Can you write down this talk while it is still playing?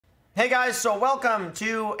Hey guys, so welcome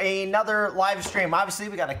to another live stream. Obviously,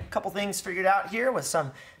 we got a couple things figured out here with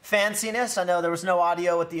some fanciness. I know there was no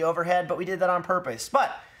audio with the overhead, but we did that on purpose.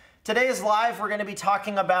 But today's live, we're going to be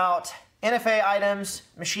talking about NFA items,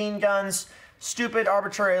 machine guns, stupid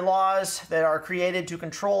arbitrary laws that are created to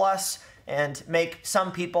control us and make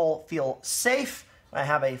some people feel safe. I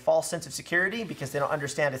have a false sense of security because they don't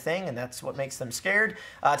understand a thing, and that's what makes them scared.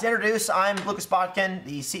 To introduce, I'm Lucas Botkin,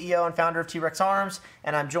 the CEO and founder of T.Rex Arms,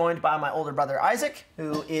 and I'm joined by my older brother Isaac,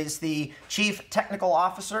 who is the Chief Technical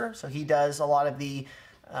Officer. So he does a lot of the,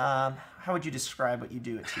 how would you describe what you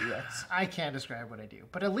do at T.Rex? I can't describe what I do,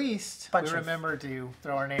 but at least we remember to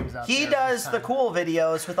throw our names out there. He does the cool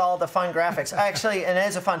videos with all the fun graphics. Actually, and it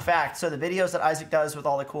is a fun fact, so the videos that Isaac does with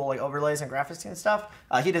all the cool like overlays and graphics and stuff,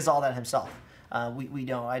 he does all that himself.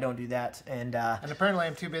 I don't do that, and apparently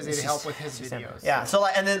I'm too busy to help with his videos. Yeah, so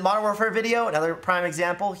like, and then Modern Warfare video, another prime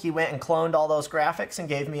example. He went and cloned all those graphics and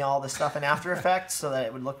gave me all the stuff in After Effects so that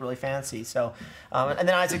it would look really fancy. So, and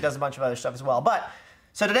then Isaac does a bunch of other stuff as well. But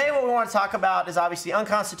so today, what we want to talk about is obviously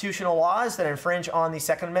unconstitutional laws that infringe on the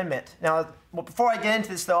Second Amendment. Now, before I get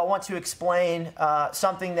into this, though, I want to explain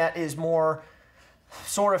something that is more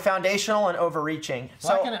sort of foundational and overreaching.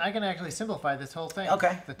 Well, so, I can actually simplify this whole thing.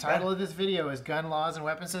 Okay. The title of this video is Gun Laws and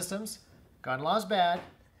Weapon Systems. Gun laws bad,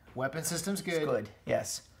 weapon systems good. It's good,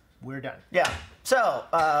 yes. We're done. Yeah. So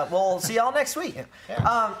we'll see y'all next week.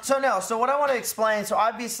 Yeah. So what I want to explain, so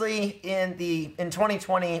obviously in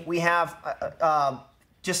 2020 we have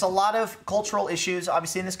just a lot of cultural issues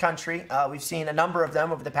obviously in this country. We've seen a number of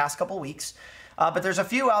them over the past couple weeks. But there's a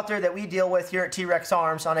few out there that we deal with here at T.Rex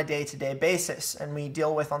Arms on a day-to-day basis, and we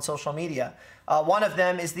deal with on social media. One of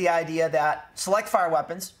them is the idea that select fire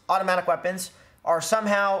weapons, automatic weapons, are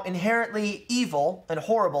somehow inherently evil and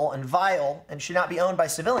horrible and vile and should not be owned by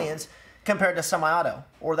civilians compared to semi-auto,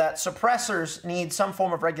 or that suppressors need some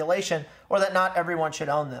form of regulation, or that not everyone should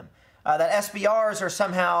own them. That SBRs are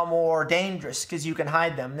somehow more dangerous because you can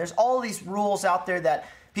hide them. There's all these rules out there that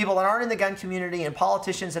people that aren't in the gun community and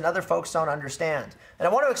politicians and other folks don't understand. And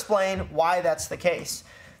I want to explain why that's the case.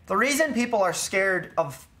 The reason people are scared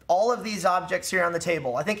of all of these objects here on the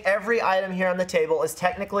table, I think every item here on the table is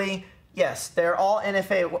technically, yes, they're all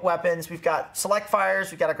NFA weapons. We've got select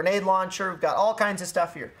fires, we've got a grenade launcher, we've got all kinds of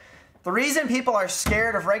stuff here. The reason people are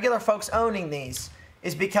scared of regular folks owning these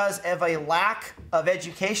is because of a lack of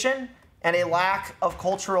education and a lack of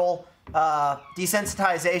cultural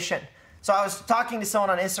desensitization. So I was talking to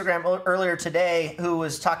someone on Instagram earlier today who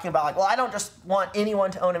was talking about like, well, I don't just want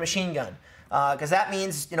anyone to own a machine gun because that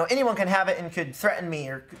means, you know, anyone can have it and could threaten me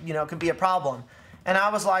or, you know, could be a problem. And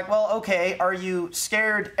I was like, well, okay, are you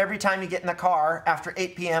scared every time you get in the car after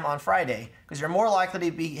 8 p.m. on Friday? Because you're more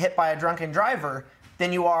likely to be hit by a drunken driver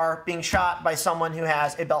than you are being shot by someone who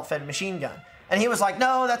has a belt-fed machine gun. And he was like,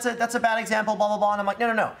 no, that's a bad example, blah, blah, blah. And I'm like,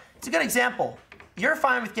 no, it's a good example. You're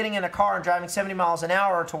fine with getting in a car and driving 70 miles an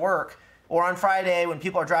hour to work, or on Friday when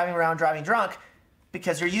people are driving around driving drunk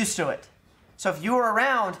because you're used to it. So if you were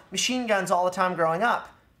around machine guns all the time growing up,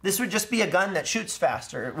 this would just be a gun that shoots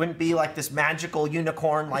faster. It wouldn't be like this magical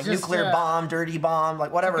unicorn, like just, nuclear bomb, dirty bomb,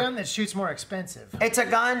 like whatever. It's a gun that shoots more expensive. It's a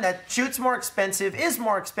gun that shoots more expensive, is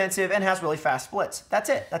more expensive, and has really fast splits. That's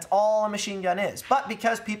it. That's all a machine gun is. But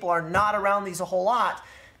because people are not around these a whole lot,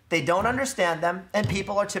 they don't understand them, and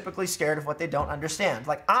people are typically scared of what they don't understand.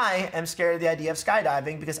 Like, I am scared of the idea of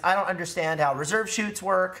skydiving because I don't understand how reserve chutes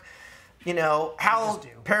work, you know, how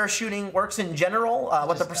parachuting works in general,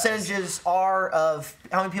 what the percentages are of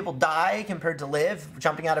how many people die compared to live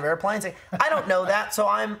jumping out of airplanes. Like, I don't know that, so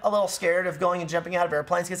I'm a little scared of going and jumping out of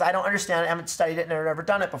airplanes because I don't understand it, I haven't studied it, and I've never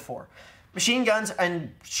done it before. Machine guns and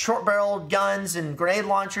short-barreled guns and grenade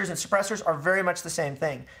launchers and suppressors are very much the same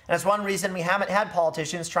thing. And that's one reason we haven't had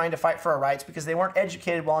politicians trying to fight for our rights because they weren't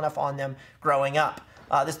educated well enough on them growing up.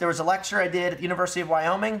 There was a lecture I did at the University of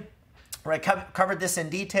Wyoming where I covered this in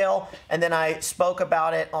detail, and then I spoke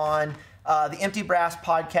about it on the Empty Brass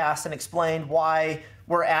podcast and explained why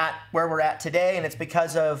we're at where we're at today, and it's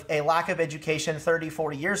because of a lack of education 30,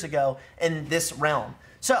 40 years ago in this realm.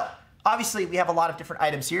 So, obviously, we have a lot of different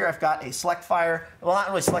items here. I've got a select fire. Well, not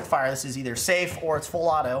really select fire. This is either safe or it's full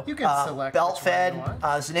auto. You can select belt fed.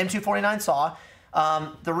 It's an M249 saw.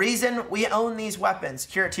 The reason we own these weapons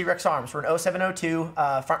here at T.Rex Arms, we're an 0702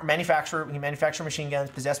 manufacturer. We can manufacture machine guns,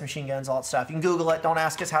 possess machine guns, all that stuff. You can Google it. Don't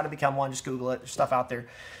ask us how to become one. Just Google it. There's stuff out there.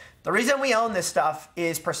 The reason we own this stuff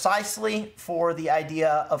is precisely for the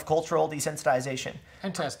idea of cultural desensitization.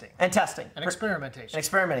 And testing. And testing. And experimentation. And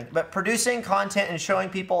experimenting. But producing content and showing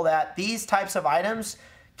people that these types of items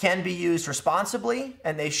can be used responsibly,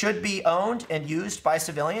 and they should be owned and used by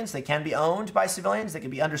civilians. They can be owned by civilians. They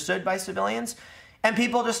can be understood by civilians. And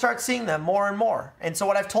people just start seeing them more and more. And so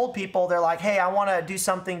what I've told people, they're like, hey, I want to do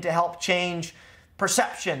something to help change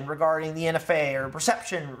perception regarding the NFA or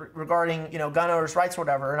perception regarding, gun owners' rights or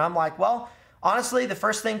whatever. And I'm like, well, honestly, the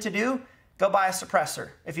first thing to do, go buy a suppressor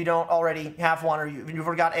if you don't already have one or you've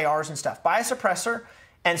already got ARs and stuff. Buy a suppressor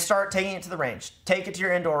and start taking it to the range. Take it to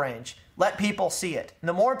your indoor range. Let people see it. And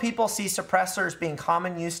the more people see suppressors being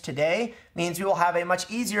common use today means we will have a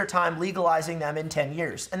much easier time legalizing them in 10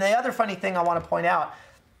 years. And the other funny thing I want to point out,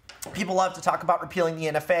 people love to talk about repealing the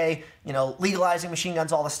NFA, legalizing machine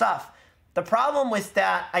guns, all the stuff. The problem with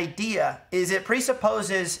that idea is it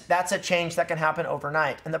presupposes that's a change that can happen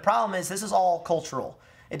overnight. And the problem is this is all cultural.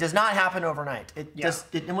 It does not happen overnight. It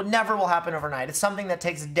never will happen overnight. It's something that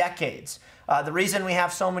takes decades. The reason we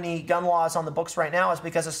have so many gun laws on the books right now is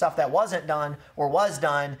because of stuff that wasn't done or was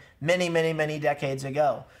done many, many, many decades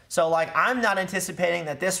ago. So I'm not anticipating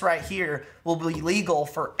that this right here will be legal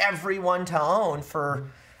for everyone to own for,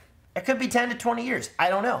 it could be 10 to 20 years. I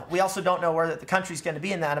don't know. We also don't know where the country's going to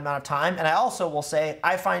be in that amount of time. And I also will say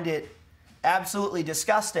I find it absolutely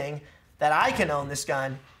disgusting that I can own this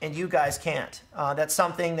gun and you guys can't. That's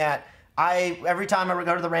something that every time I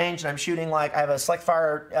go to the range and I'm shooting, I have a Select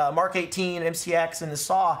Fire Mark 18 MCX and the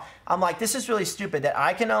SAW, I'm like, this is really stupid that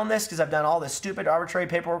I can own this because I've done all this stupid arbitrary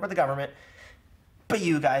paperwork with the government, but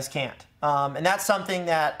you guys can't. And that's something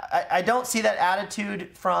that I don't see that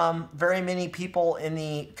attitude from very many people in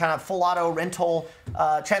the kind of full auto rental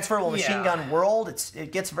transferable machine gun world.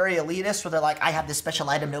 It gets very elitist where they're like, I have this special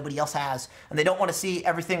item nobody else has. And they don't want to see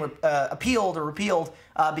everything appealed or repealed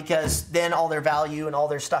because then all their value and all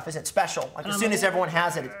their stuff isn't special. As soon as everyone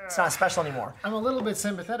has it, it's not special anymore. I'm a little bit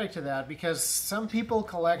sympathetic to that because some people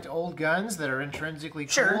collect old guns that are intrinsically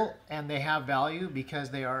cool and they have value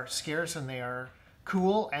because they are scarce and they are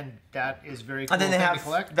cool, and that is very cool. And then they have to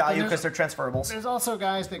collect. value because they're transferables. There's also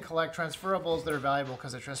guys that collect transferables that are valuable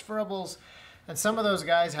because they're transferables, and some of those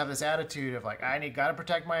guys have this attitude of got to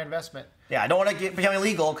protect my investment. Yeah, I don't want to become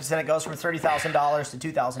illegal because then it goes from $30,000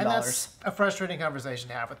 to $2,000. And that's a frustrating conversation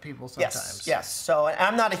to have with people sometimes. Yes. So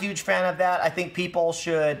I'm not a huge fan of that. I think people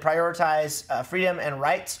should prioritize freedom and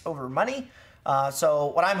rights over money.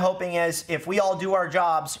 So what I'm hoping is if we all do our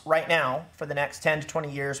jobs right now for the next 10 to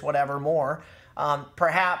 20 years, whatever more,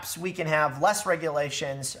 perhaps we can have less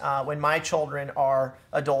regulations when my children are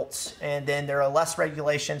adults, and then there are less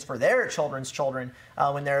regulations for their children's children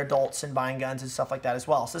when they're adults and buying guns and stuff like that as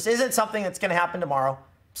well. So this isn't something that's going to happen tomorrow.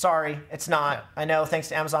 Sorry, it's not. Yeah. I know thanks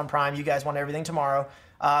to Amazon Prime, you guys want everything tomorrow,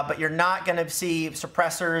 but you're not going to see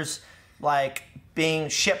suppressors being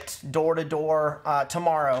shipped door to door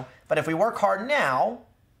tomorrow. But if we work hard now,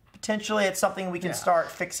 potentially it's something we can start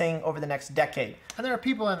fixing over the next decade. And there are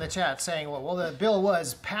people in the chat saying, well, the bill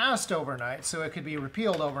was passed overnight, so it could be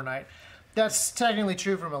repealed overnight. That's technically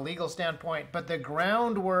true from a legal standpoint, but the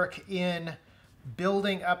groundwork in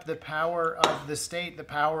building up the power of the state, the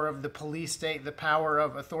power of the police state, the power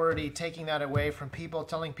of authority, taking that away from people,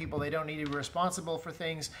 telling people they don't need to be responsible for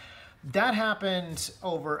things, that happened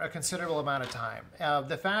over a considerable amount of time.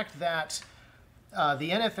 The fact that the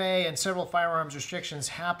NFA and several firearms restrictions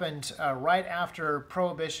happened right after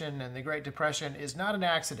Prohibition and the Great Depression is not an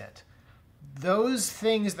accident. Those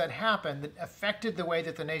things that happened that affected the way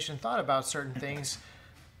that the nation thought about certain things,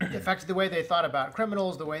 affected the way they thought about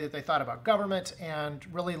criminals, the way that they thought about government, and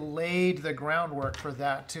really laid the groundwork for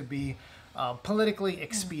that to be politically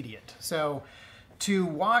expedient. So to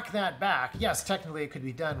walk that back, yes, technically it could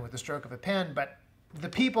be done with the stroke of a pen, but the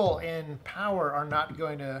people in power are not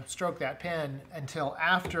going to stroke that pen until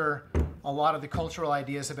after a lot of the cultural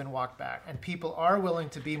ideas have been walked back and people are willing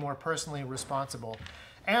to be more personally responsible,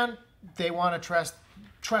 and they want to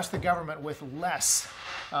trust the government with less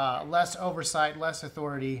oversight, less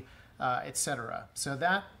authority, etc. So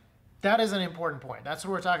that is an important point. That's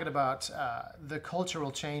what we're talking about, the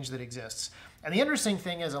cultural change that exists. And the interesting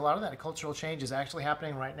thing is a lot of that cultural change is actually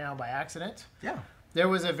happening right now by accident. Yeah. There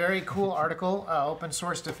was a very cool article Open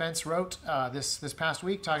Source Defense wrote this past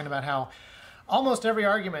week talking about how almost every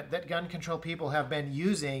argument that gun control people have been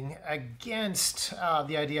using against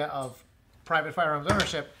the idea of private firearms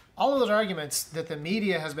ownership, all of those arguments that the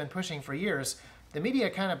media has been pushing for years, the media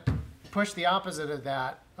kind of pushed the opposite of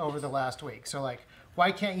that over the last week. So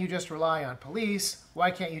why can't you just rely on police?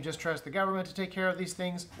 Why can't you just trust the government to take care of these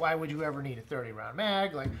things? Why would you ever need a 30-round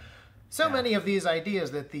mag? Many of these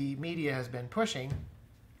ideas that the media has been pushing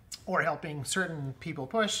or helping certain people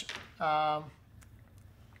push, a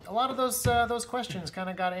lot of those questions kind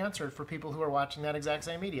of got answered for people who are watching that exact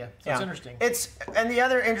same media. So it's interesting. And the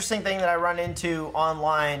other interesting thing that I run into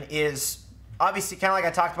online is obviously kind of like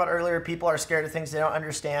I talked about earlier, people are scared of things they don't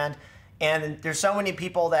understand. And there's so many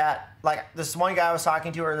people that, like this one guy I was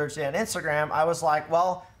talking to earlier today on Instagram, I was like,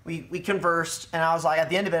 well, we conversed, and I was like, at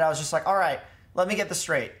the end of it, I was just like, all right, let me get this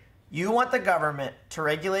straight. You want the government to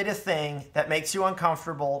regulate a thing that makes you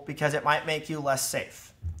uncomfortable because it might make you less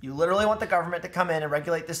safe. You literally want the government to come in and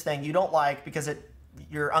regulate this thing you don't like because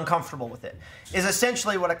you're uncomfortable with it, is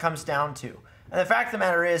essentially what it comes down to. And the fact of the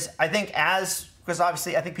matter is, I think because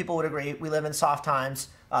obviously I think people would agree, we live in soft times.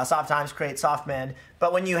 Soft times create soft men.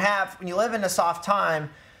 But when you live in a soft time,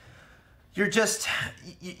 you're just,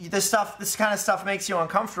 this kind of stuff makes you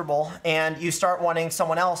uncomfortable, and you start wanting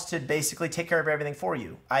someone else to basically take care of everything for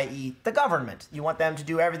you, i.e. the government. You want them to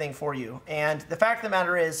do everything for you. And the fact of the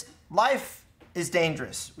matter is, life is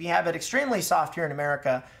dangerous. We have it extremely soft here in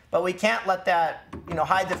America, but we can't let that,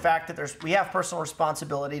 hide the fact that we have personal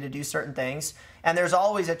responsibility to do certain things, and there's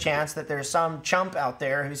always a chance that there's some chump out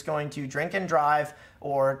there who's going to drink and drive,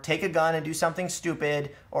 or take a gun and do something stupid,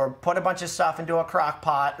 or put a bunch of stuff into a crock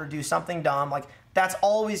pot, or do something dumb. Like, that's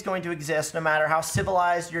always going to exist no matter how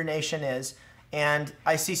civilized your nation is. And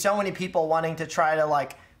I see so many people wanting to try to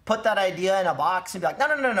put that idea in a box and be like,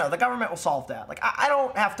 no, the government will solve that. Like, I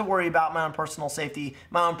don't have to worry about my own personal safety,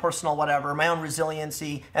 my own personal whatever, my own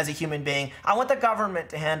resiliency as a human being. I want the government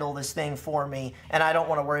to handle this thing for me, and I don't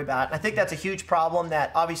want to worry about it. And I think that's a huge problem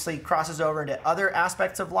that obviously crosses over into other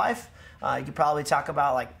aspects of life. You could probably talk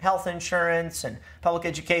about health insurance and public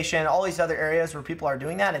education, all these other areas where people are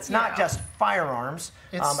doing that. It's not just firearms.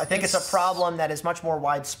 I think it's a problem that is much more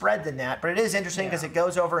widespread than that. But it is interesting because it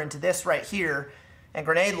goes over into this right here, and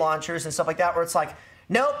grenade launchers and stuff like that, where it's like,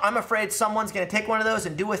 nope, I'm afraid someone's going to take one of those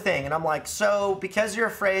and do a thing. And I'm like, so because you're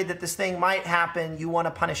afraid that this thing might happen, you want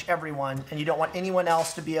to punish everyone, and you don't want anyone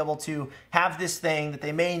else to be able to have this thing that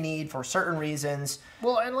they may need for certain reasons.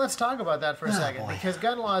 Well, and let's talk about that for a second, because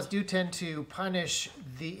gun laws do tend to punish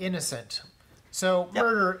the innocent. So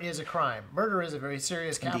murder is a crime. Murder is a very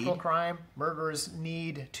serious capital crime. Murderers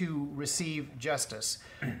need to receive justice.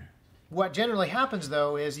 What generally happens,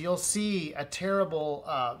 though, is you'll see a terrible,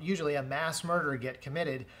 usually a mass murder get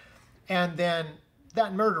committed, and then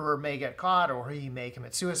that murderer may get caught, or he may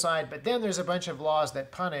commit suicide, but then there's a bunch of laws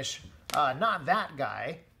that punish not that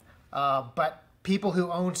guy, but people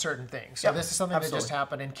who own certain things. So this is something that just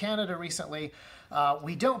happened in Canada recently.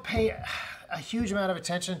 We don't pay a huge amount of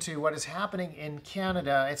attention to what is happening in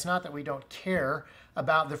Canada. It's not that we don't care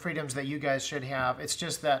about the freedoms that you guys should have. It's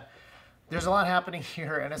just that there's a lot happening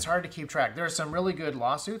here, and it's hard to keep track. There are some really good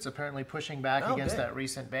lawsuits apparently pushing back against that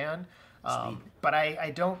recent ban. But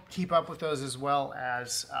I don't keep up with those as well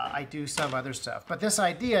as I do some other stuff. But this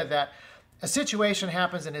idea that a situation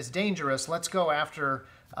happens and it's dangerous, let's go after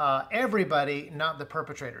everybody, not the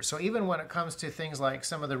perpetrator. So even when it comes to things like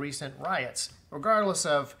some of the recent riots, regardless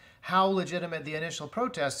of how legitimate the initial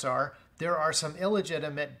protests are, there are some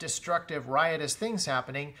illegitimate, destructive, riotous things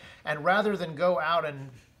happening. And rather than go out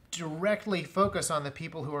and directly focus on the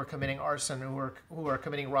people who are committing arson, who are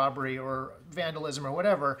committing robbery or vandalism or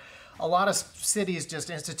whatever, a lot of cities just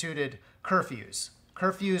instituted curfews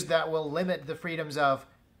that will limit the freedoms of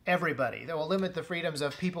everybody, that will limit the freedoms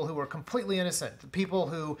of people who were completely innocent, the people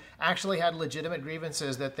who actually had legitimate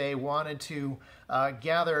grievances that they wanted to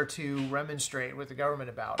gather to remonstrate with the government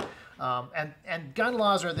about. And gun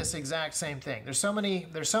laws are this exact same thing. There's so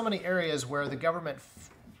many areas where the government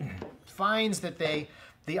finds that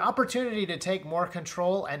the opportunity to take more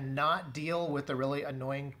control and not deal with the really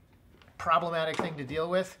annoying, problematic thing to deal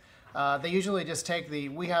with, they usually just take the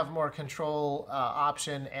we have more control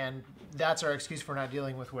option, and that's our excuse for not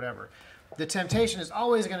dealing with whatever. The temptation is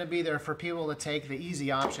always going to be there for people to take the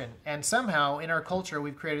easy option. And somehow in our culture,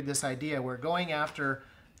 we've created this idea where going after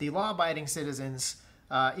the law-abiding citizens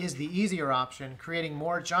is the easier option, creating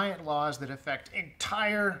more giant laws that affect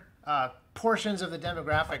entire portions of the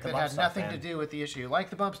demographic that had nothing to do with the issue, like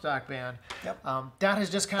the bump stock ban. That has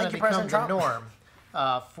just kind of become the norm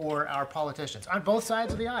for our politicians on both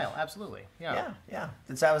sides of the aisle. Absolutely. Yeah.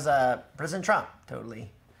 Since that was President Trump,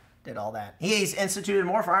 totally did all that. He's instituted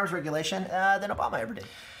more firearms regulation than Obama ever did.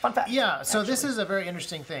 Fun fact. Yeah. So this is a very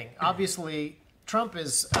interesting thing. Obviously, Trump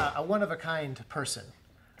is a one-of-a-kind person.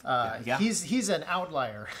 He's an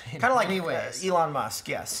outlier in kind of like many ways. Elon Musk,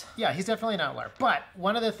 yes. Yeah, he's definitely an outlier. But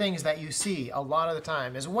one of the things that you see a lot of the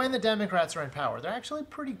time is when the Democrats are in power, they're actually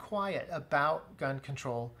pretty quiet about gun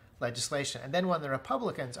control legislation. And then when the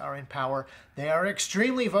Republicans are in power, they are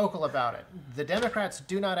extremely vocal about it. The Democrats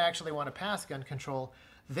do not actually want to pass gun control.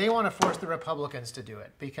 They want to force the Republicans to do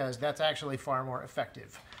it because that's actually far more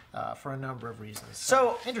effective for a number of reasons.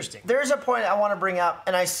 So interesting. There's a point I want to bring up,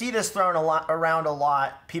 and I see this thrown around a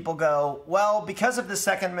lot. People go, well, because of the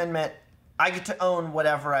Second Amendment, I get to own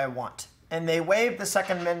whatever I want. and they wave the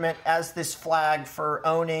Second Amendment as this flag for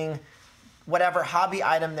owning whatever hobby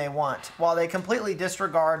item they want, while they completely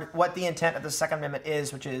disregard what the intent of the Second Amendment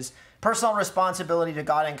is, which is personal responsibility to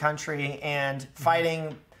God and country and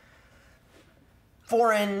fighting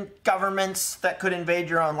foreign governments that could invade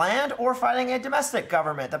your own land, or fighting a domestic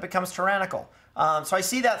government that becomes tyrannical. So I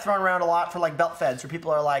see that thrown around a lot for like belt feds, where people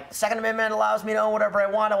are like, Second Amendment allows me to own whatever I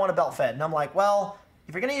want a belt fed. And I'm like, well,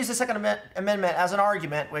 if you're going to use the Second Amendment as an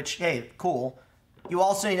argument, which, hey, cool, you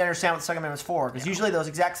also need to understand what the Second Amendment is for. Because usually those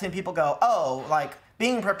exact same people go, oh, like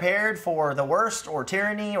being prepared for the worst, or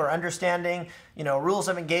tyranny, or understanding, rules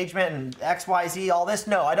of engagement and X, Y, Z, all this.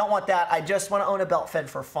 No, I don't want that. I just want to own a belt fed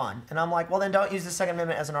for fun. And I'm like, well, then don't use the Second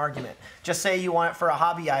Amendment as an argument. Just say you want it for a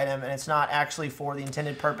hobby item and it's not actually for the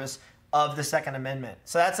intended purpose of the Second Amendment.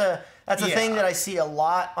 So that's a thing that I see a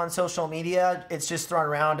lot on social media. It's just thrown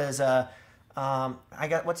around as a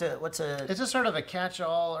It's just sort of a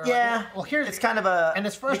catch-all. Or yeah. Like, well, here's it's kind of a, and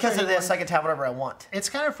it's frustrating because of this, I get to have whatever I want. It's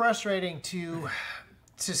kind of frustrating to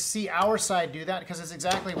see our side do that, because it's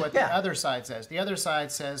exactly what the other side says. The other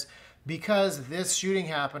side says, because this shooting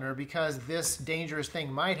happened, or because this dangerous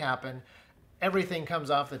thing might happen, everything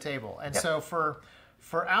comes off the table. And so for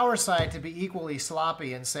our side to be equally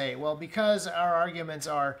sloppy and say, well, because our arguments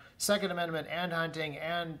are Second Amendment and hunting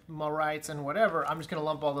and rights and whatever, I'm just going to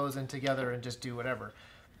lump all those in together and just do whatever.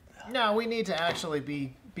 No, we need to actually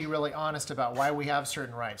be really honest about why we have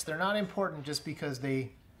certain rights. They're not important just because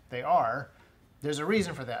they are. There's a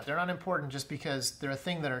reason for that. They're not important just because they're a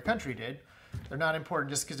thing that our country did. They're not important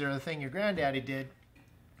just because they're a thing your granddaddy did.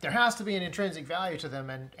 There has to be an intrinsic value to them,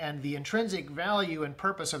 and the intrinsic value and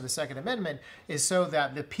purpose of the Second Amendment is so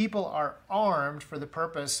that the people are armed for the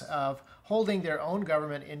purpose of holding their own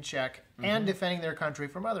government in check and defending their country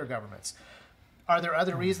from other governments. Are there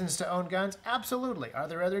other reasons to own guns? Absolutely. Are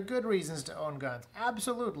there other good reasons to own guns?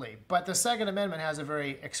 Absolutely. But the Second Amendment has a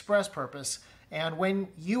very express purpose, and when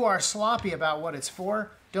you are sloppy about what it's for,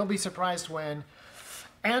 don't be surprised when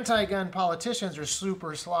anti-gun politicians are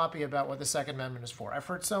super sloppy about what the Second Amendment is for. I've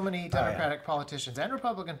heard so many Democratic politicians and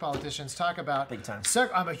Republican politicians talk about, big time.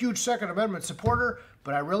 I'm a huge Second Amendment supporter,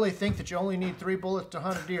 but I really think that you only need 3 bullets to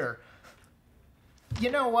hunt a deer.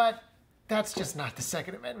 You know what? That's just not the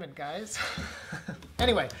Second Amendment, guys.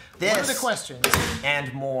 Anyway, one of the questions.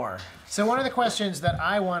 And more. So one of the questions that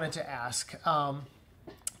I wanted to ask,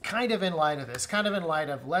 kind of in light of this, kind of in light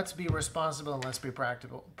of let's be responsible and let's be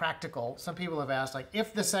practical. Some people have asked, like,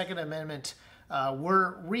 if the Second Amendment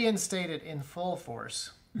were reinstated in full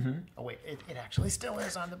force. Oh wait, it actually still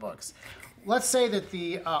is on the books. Let's say that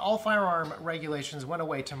the all firearm regulations went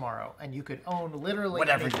away tomorrow, and you could own literally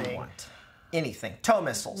whatever anything. You want. Anything. Tow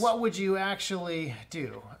missiles. What would you actually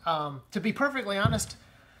do? To be perfectly honest,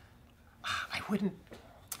 I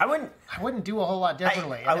wouldn't do a whole lot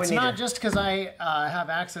differently. It's not just because I have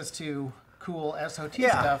access to cool SOT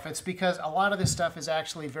stuff. It's because a lot of this stuff is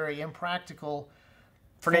actually very impractical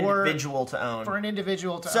for an individual to own. For an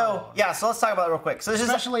individual to own. So let's talk about it real quick. So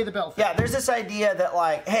especially the belt. Yeah, there's this idea that,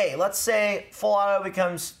 like, hey, let's say full auto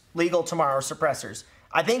becomes legal tomorrow, suppressors.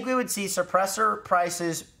 I think we would see suppressor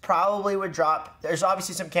prices probably would drop. There's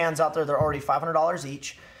obviously some cans out there that are already $500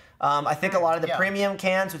 each. I think a lot of the premium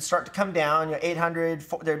cans would start to come down.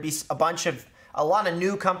 $800. There'd be a lot of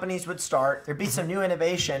new companies would start. There'd be some new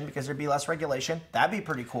innovation because there'd be less regulation. That'd be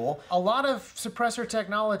pretty cool. A lot of suppressor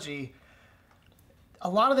technology. A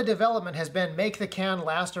lot of the development has been make the can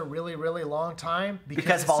last a really, really long time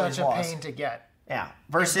because it's such a pain to get. Yeah,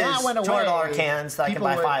 versus $200 cans that I can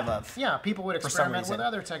buy 5 of. Yeah, people would experiment with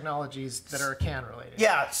other technologies that are can related.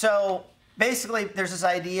 Yeah, so basically there's this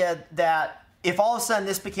idea that if all of a sudden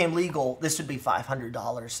this became legal, this would be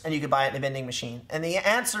 $500 and you could buy it in a vending machine. And the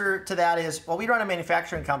answer to that is, well, we run a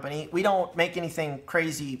manufacturing company. We don't make anything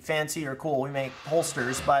crazy, fancy, or cool. We make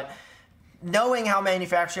holsters, but knowing how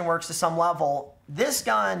manufacturing works to some level, this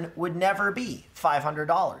gun would never be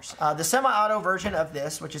 $500. The semi-auto version of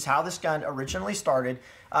this, which is how this gun originally started,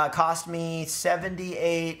 cost me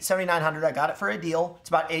 $7,900. I got it for a deal. It's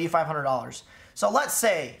about $8,500. So let's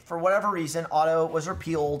say, for whatever reason, auto was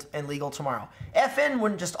repealed and legal tomorrow. FN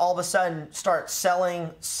wouldn't just all of a sudden start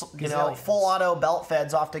selling, full auto belt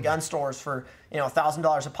feds off to gun stores for,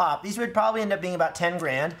 $1,000 a pop. These would probably end up being about 10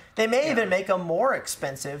 grand. They may even make them more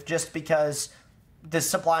expensive just because the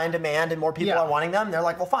supply and demand and more people are wanting them. They're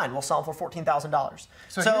like, well, fine, we'll sell them for $14,000.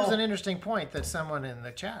 So here's an interesting point that someone in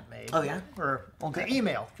the chat made. Oh, yeah? Or the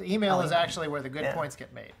email. The email is actually where the good points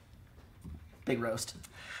get made. Big roast.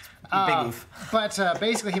 Big oof. But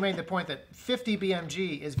basically he made the point that 50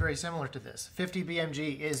 BMG is very similar to this. 50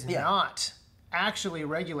 BMG is not actually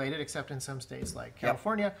regulated, except in some states like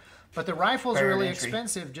California. But the rifles are really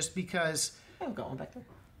expensive just because I'm going back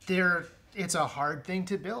there. It's a hard thing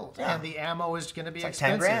to build, and the ammo is going to be like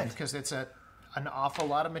expensive because it's an awful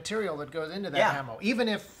lot of material that goes into that ammo. Even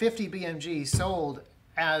if 50 BMG sold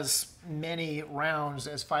as many rounds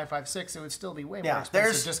as 5.56, it would still be way more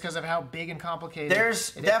expensive just because of how big and complicated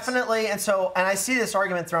there's definitely, and I see this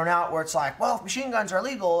argument thrown out where it's like, well, if machine guns are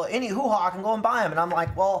illegal, any hoo-ha can go and buy them. And I'm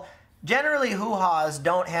like, well, generally hoo-has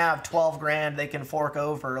don't have 12 grand they can fork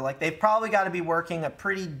over. Like, they've probably got to be working a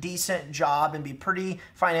pretty decent job and be pretty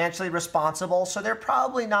financially responsible. So they're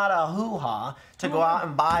probably not a hoo-ha to go out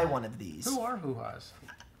and buy one of these. Who are hoo-has?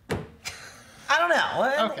 I don't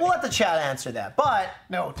know. Okay. We'll let the chat answer that. But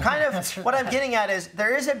kind of what I'm getting at is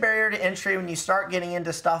there is a barrier to entry when you start getting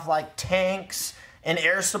into stuff like tanks and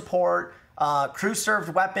air support,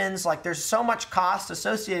 crew-served weapons. Like, there's so much cost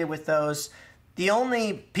associated with those. The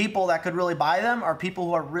only people that could really buy them are people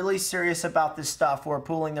who are really serious about this stuff, who are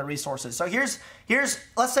pooling their resources. So here's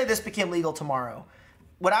let's say this became legal tomorrow.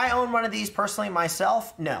 Would I own one of these personally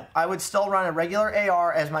myself? No. I would still run a regular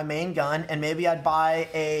AR as my main gun, and maybe I'd buy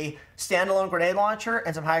a standalone grenade launcher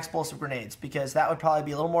and some high explosive grenades, because that would probably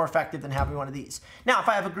be a little more effective than having one of these. Now, if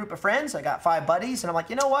I have a group of friends, I got 5 buddies, and I'm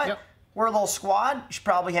like, you know what? Yep. We're a little squad. You should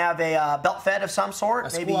probably have a belt fed of some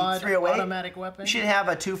sort, maybe squad 308. automatic weapon. You should have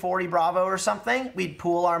a 240 Bravo or something. We'd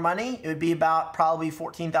pool our money. It would be about probably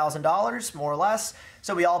 $14,000, more or less.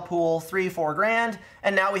 So we all pool 3-4 grand,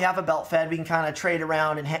 and now we have a belt fed we can kind of trade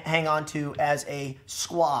around and hang on to as a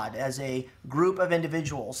squad, as a group of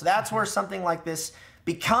individuals. So that's where something like this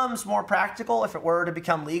becomes more practical if it were to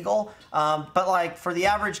become legal. But like for the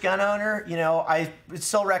average gun owner, you know, I would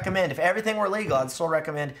still recommend, if everything were legal, I'd still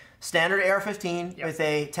recommend standard AR-15 with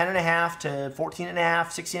a 10.5 to 14.5,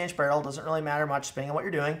 16-inch barrel. Doesn't really matter much depending on what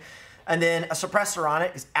you're doing. And then a suppressor on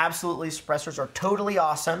it is absolutely, suppressors are totally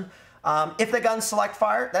awesome. If the gun's select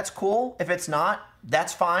fire, that's cool. If it's not,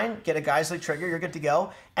 that's fine. Get a Geisley trigger, you're good to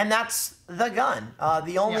go. And that's the gun.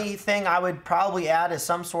 The only thing I would probably add is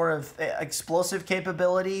some sort of explosive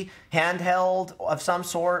capability, handheld of some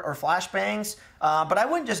sort, or flashbangs. But I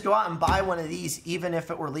wouldn't just go out and buy one of these even if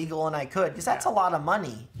it were legal and I could, because that's a lot of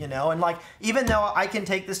money, you know? And like, even though I can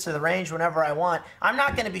take this to the range whenever I want, I'm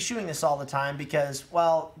not going to be shooting this all the time because,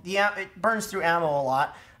 well, it burns through ammo a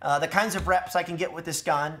lot. The kinds of reps I can get with this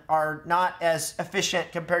gun are not as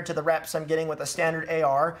efficient compared to the reps I'm getting with a standard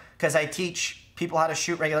AR, because I teach people how to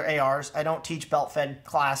shoot regular ARs. I don't teach belt-fed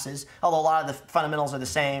classes, although a lot of the fundamentals are the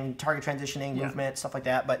same, target transitioning, movement, stuff like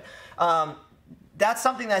that. But that's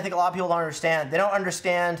something that I think a lot of people don't understand. They don't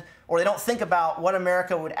understand, or they don't think about what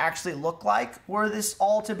America would actually look like were this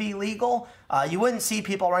all to be legal. You wouldn't see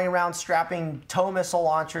people running around strapping tow missile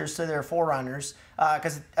launchers to their Forerunners,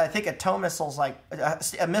 because I think a tow missile's like,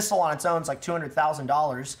 a missile on its own is like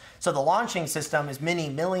 $200,000. So the launching system is many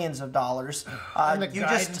millions of dollars. And the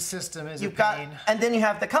guidance system is a pain. And then you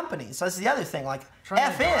have the companies. So that's the other thing. Like,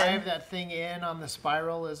 trying to drive that thing in on the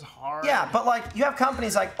spiral is hard. Yeah, but like, you have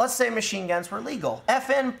companies like, let's say machine guns were legal.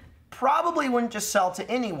 FN probably wouldn't just sell to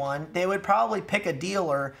anyone. They would probably pick a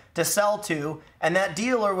dealer to sell to, and that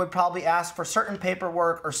dealer would probably ask for certain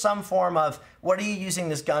paperwork or some form of, what are you using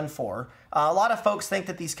this gun for? A lot of folks think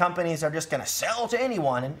that these companies are just going to sell to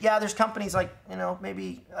anyone. And yeah, there's companies like, you know,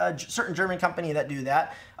 maybe a certain German company that do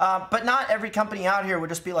that. But not every company out here would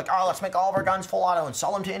just be like, oh, let's make all of our guns full auto and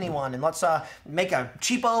sell them to anyone. And let's make a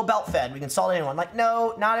cheapo belt fed. We can sell to anyone. Like,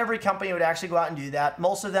 no, not every company would actually go out and do that.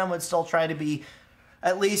 Most of them would still try to be,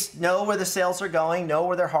 at least know where the sales are going, know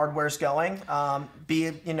where their hardware's going, be,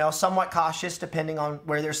 you know, somewhat cautious depending on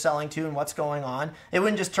where they're selling to and what's going on. It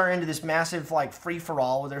wouldn't just turn into this massive like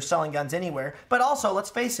free-for-all where they're selling guns anywhere. But also, let's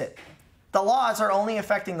face it, the laws are only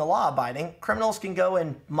affecting the law-abiding. Criminals can go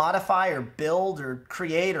and modify or build or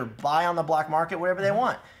create or buy on the black market whatever they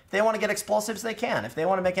want. If they want to get explosives, they can. If they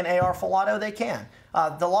want to make an AR full auto, they can.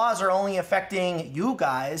 The laws are only affecting you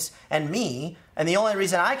guys and me, and the only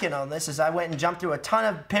reason I can own this is I went and jumped through a ton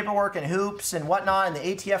of paperwork and hoops and whatnot, and the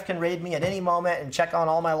ATF can raid me at any moment and check on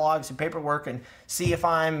all my logs and paperwork and see if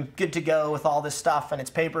I'm good to go with all this stuff, and it's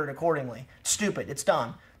papered accordingly. Stupid. It's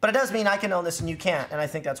dumb. But it does mean I can own this and you can't, and I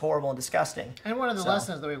think that's horrible and disgusting. And one of the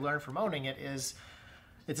lessons that we've learned from owning it is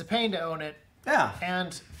it's a pain to own it. Yeah.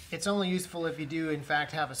 And it's only useful if you do, in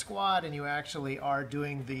fact, have a squad and you actually are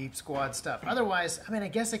doing the squad stuff. Otherwise, I mean, I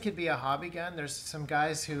guess it could be a hobby gun. There's some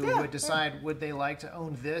guys who would decide, would they like to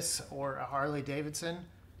own this or a Harley Davidson?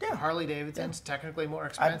 Yeah. Harley Davidson's technically more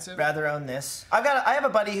expensive. I'd rather own this. I have a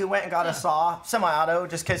buddy who went and got a saw, semi-auto,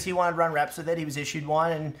 just because he wanted to run reps with it. He was issued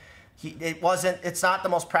one, and It's not the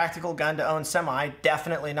most practical gun to own semi.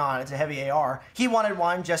 Definitely not. It's a heavy AR. He wanted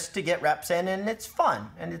one just to get reps in, and it's fun.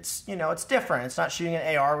 And it's, it's different. It's not shooting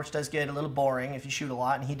an AR, which does get a little boring if you shoot a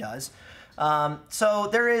lot, and he does. So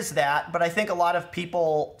there is that. But I think a lot of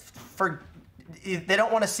people, they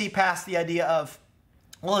don't want to see past the idea of,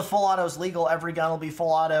 well, if full auto is legal, every gun will be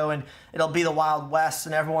full auto, and it'll be the Wild West,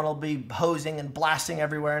 and everyone will be hosing and blasting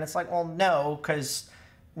everywhere. And it's like, well, no, because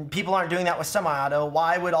people aren't doing that with semi-auto.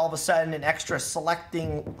 Why would all of a sudden an extra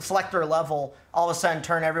selector level all of a sudden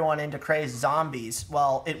turn everyone into crazed zombies?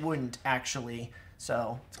 Well, it wouldn't actually.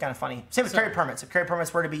 So it's kind of funny. Same with carry permits. If carry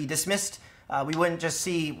permits were to be dismissed, we wouldn't just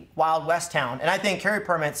see Wild West town. And I think carry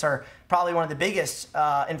permits are probably one of the biggest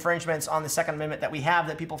infringements on the Second Amendment that we have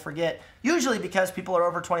that people forget, usually because people are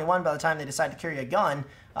over 21 by the time they decide to carry a gun.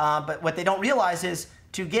 But what they don't realize is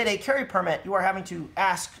to get a carry permit, you are having to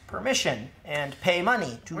ask permission and pay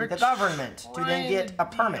money to the government to then get a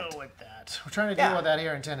permit. We're trying to deal with that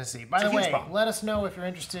here in Tennessee. By the way, let us know if you're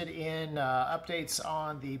interested in updates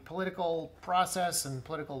on the political process and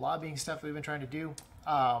political lobbying stuff we've been trying to do.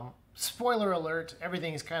 Spoiler alert,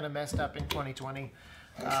 everything is kind of messed up in 2020,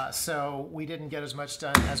 so we didn't get as much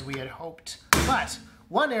done as we had hoped. But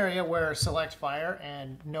one area where select fire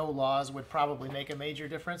and no laws would probably make a major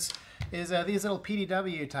difference is these little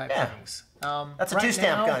PDW type things. That's a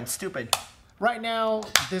two-stamp gun. Stupid. Right now,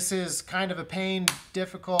 this is kind of a pain,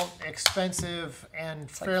 difficult, expensive, and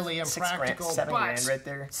fairly impractical. 7 grand right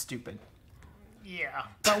there. Stupid. Yeah,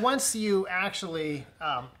 but once you actually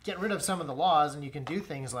get rid of some of the laws and you can do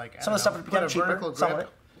things like some of the stuff would become cheaper. Some of it.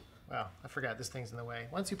 Well, I forgot this thing's in the way.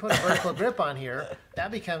 Once you put a vertical grip on here, that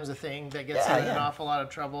becomes a thing that gets in an awful lot of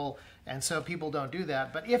trouble, and so people don't do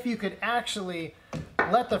that. But if you could actually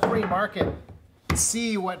let the free market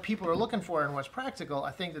see what people are looking for and what's practical,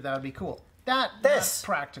 I think that would be cool. Not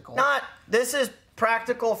practical. This is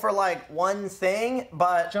practical for like one thing,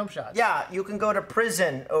 but jump shots. Yeah, you can go to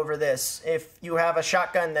prison over this if you have a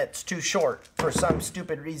shotgun that's too short for some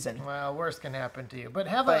stupid reason. Well, worse can happen to you. But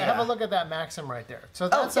have a look at that Maxim right there. So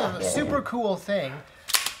that's a super cool thing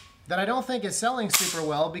that I don't think is selling super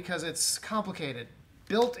well because it's complicated.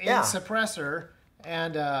 Built-in suppressor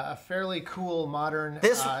and a fairly cool modern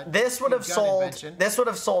this would have sold invention. This would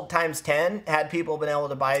have sold times 10 had people been able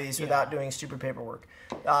to buy these without doing stupid paperwork.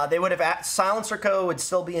 They would have Silencer Co. would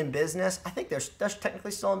still be in business. I think they're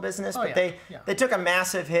technically still in business, but they took a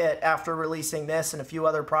massive hit after releasing this and a few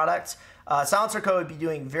other products. Silencer Co. would be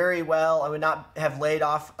doing very well. I would not have laid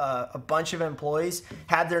off a bunch of employees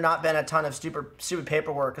had there not been a ton of stupid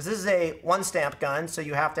paperwork. Because this is a one-stamp gun, so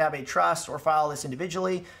you have to have a trust or file this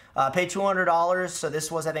individually. Pay $200, so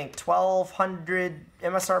this was, I think, $1,200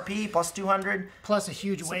 MSRP plus $200. Plus a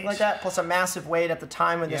huge weight. Like that, plus a massive weight at the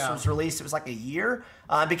time when this was released. It was like a year.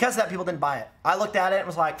 Because of that, people didn't buy it. I looked at it and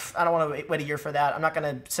was like, I don't want to wait a year for that. I'm not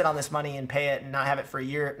going to sit on this money and pay it and not have it for a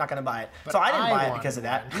year. Not going to buy it. But so I didn't buy it because of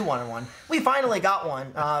that. You wanted one. We finally got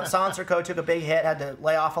one. Silencer Co. took a big hit, had to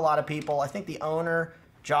lay off a lot of people. I think the owner,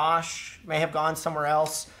 Josh, may have gone somewhere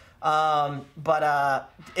else. But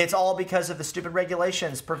it's all because of the stupid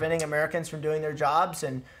regulations preventing Americans from doing their jobs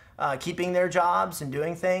and keeping their jobs and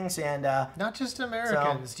doing things. And not just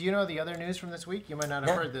Americans. Do you know the other news from this week? You might not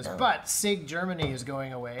have heard this, but SIG Germany is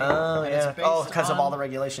going away. Oh, yeah. Because of all the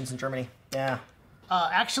regulations in Germany. Yeah.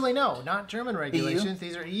 Actually, no, not German regulations. EU?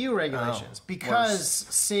 These are EU regulations. Because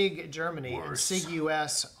SIG Germany and SIG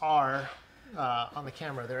US are... on the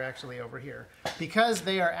camera, they're actually over here. Because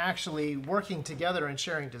they are actually working together and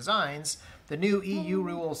sharing designs, the new EU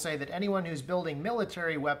rules say that anyone who's building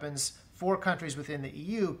military weapons for countries within the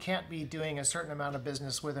EU can't be doing a certain amount of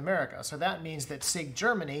business with America. So that means that SIG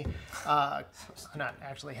Germany, not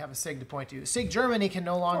actually have a SIG to point to, SIG Germany can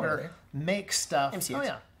no longer make stuff.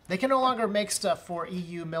 They can no longer make stuff for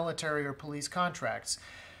EU military or police contracts.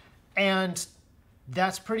 And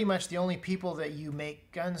that's pretty much the only people that you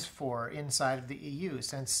make guns for inside of the EU,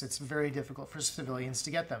 since it's very difficult for civilians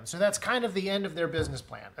to get them. So that's kind of the end of their business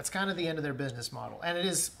plan. That's kind of the end of their business model. And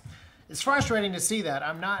it's frustrating to see that.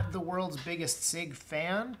 I'm not the world's biggest SIG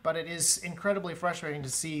fan, but it is incredibly frustrating to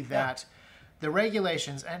see that the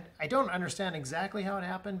regulations, and I don't understand exactly how it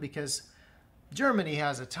happened because Germany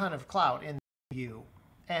has a ton of clout in the EU,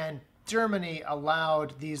 and Germany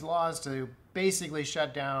allowed these laws to basically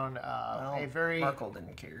shut down Merkel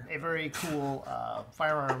didn't care. A very cool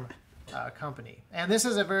firearm company. And this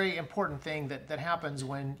is a very important thing that happens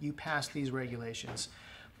when you pass these regulations.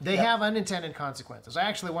 They have unintended consequences. I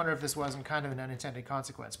actually wonder if this wasn't kind of an unintended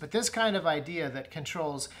consequence. But this kind of idea that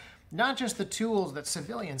controls not just the tools that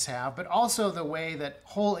civilians have, but also the way that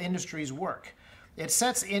whole industries work. It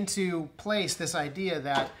sets into place this idea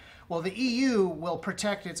that, Well, the EU will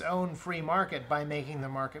protect its own free market by making the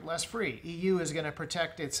market less free. EU is going to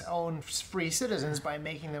protect its own free citizens by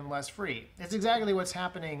making them less free. It's exactly what's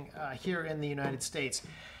happening here in the United States.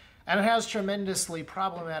 And it has tremendously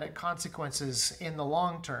problematic consequences in the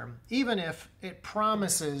long term, even if it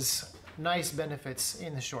promises nice benefits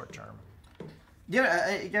in the short term.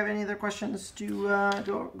 Yeah, you have any other questions to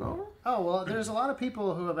go over? Oh, well, there's a lot of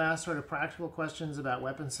people who have asked sort of practical questions about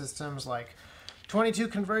weapon systems, like 22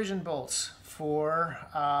 conversion bolts for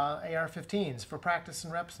AR-15s for practice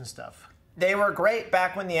and reps and stuff. They were great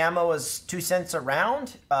back when the ammo was 2 cents a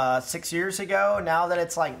round 6 years ago. Now that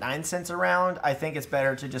it's like 9 cents a round, I think it's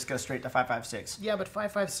better to just go straight to 5.56. Yeah, but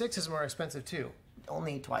 5.56 is more expensive too.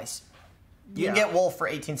 Only twice. You can get Wolf for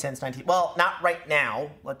 18 cents, 19. Well, not right now.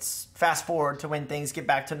 Let's fast forward to when things get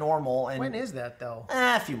back to normal. And when is that, though?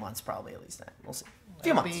 A few months, probably, at least that. We'll see. A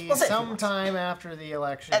few months. We'll sometime after the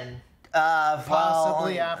election.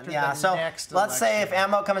 Possibly after the next election. Let's say if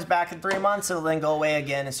ammo comes back in 3 months, it'll then go away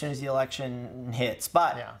again as soon as the election hits.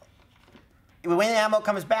 But when ammo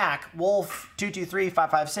comes back, Wolf 223,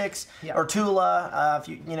 5.56, or Tula, if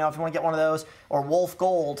you want to get one of those, or Wolf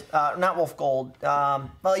Gold, not Wolf Gold.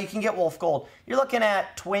 Well, you can get Wolf Gold. You're looking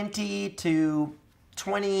at 20 to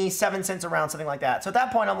 27 cents a round, something like that. So at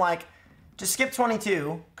that point, I'm like, just skip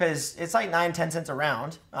 22 because it's like 9-10 cents a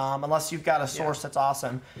round, unless you've got a source that's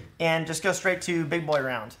awesome, and just go straight to big boy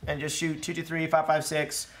round and just shoot 223,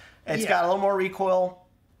 5.56. It's got a little more recoil.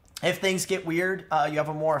 If things get weird, you have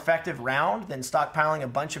a more effective round than stockpiling a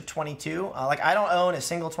bunch of 22. Like, I don't own a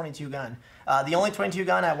single 22 gun. The only 22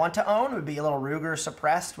 gun I want to own would be a little Ruger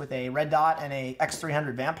suppressed with a red dot and a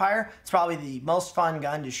X300 Vampire. It's probably the most fun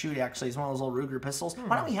gun to shoot, actually. It's one of those little Ruger pistols.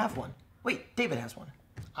 Why don't we have one? Wait, David has one.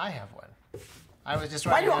 I have one. I was just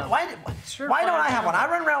why don't I have one? I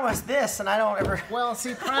run around with this, and I don't ever. Well,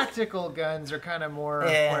 see, practical guns are kind of more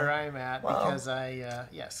where I'm at because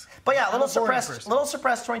yes. But yeah, little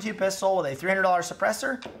suppressed 22 pistol with a $300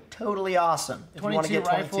 suppressor, totally awesome. If 22 you want to get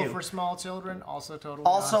 22 rifle for small children, also totally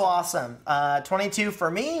awesome. 22 for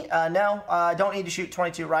me, no, I don't need to shoot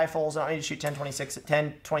 22 rifles. I don't need to shoot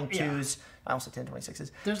 1022s. Yeah. I also 1026s.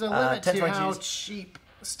 There's a limit to how cheap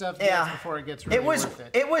stuff gets before it gets really worth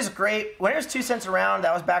it. It was great. When it was 2 cents a round,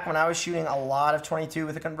 that was back when I was shooting a lot of 22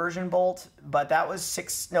 with a conversion bolt, but that was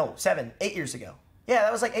 8 years ago. Yeah,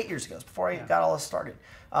 that was like 8 years ago. It was before I got all this started.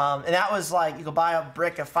 And that was like, you could buy a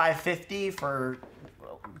brick of 550 for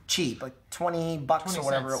cheap, like 20 bucks or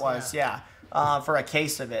whatever it was. For a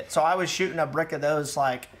case of it. So I was shooting a brick of those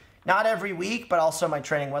like, not every week, but also my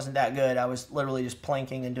training wasn't that good. I was literally just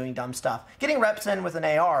planking and doing dumb stuff. Getting reps in with an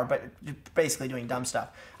AR, but basically doing dumb stuff.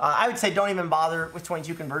 I would say don't even bother with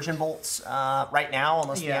 22 conversion bolts right now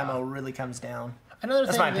unless the ammo really comes down.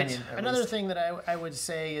 That's my opinion. Another thing that I would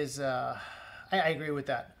say is, I agree with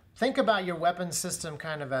that. Think about your weapon system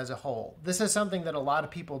kind of as a whole. This is something that a lot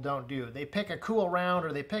of people don't do. They pick a cool round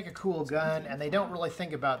or they pick a cool gun and they don't really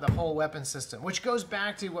think about the whole weapon system, which goes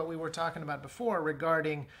back to what we were talking about before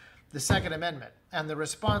regarding the Second Amendment and the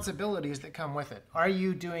responsibilities that come with it. Are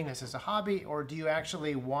you doing this as a hobby, or do you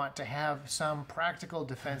actually want to have some practical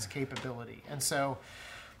defense capability? And so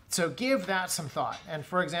give that some thought. And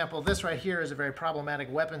for example, this right here is a very problematic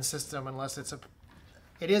weapon system unless it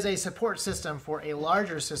is a support system for a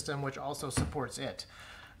larger system which also supports it.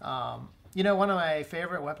 You know, one of my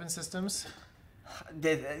favorite weapon systems?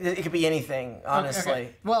 It could be anything, honestly.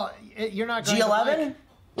 Okay. Well, you're not going G11? to like...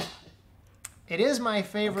 It is my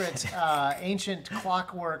favorite ancient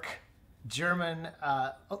clockwork German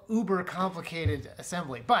uber complicated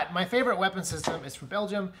assembly. But my favorite weapon system is from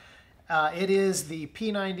Belgium. It is the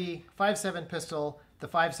P90 5.7 pistol, the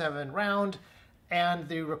 5.7 round, and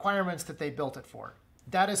the requirements that they built it for.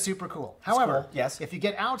 That is super cool. However, if you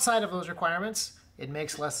get outside of those requirements, it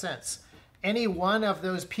makes less sense. Any one of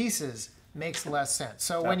those pieces makes less sense.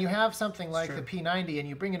 So when you have something like the P90 and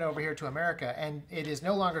you bring it over here to America and it is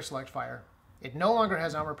no longer select fire, it no longer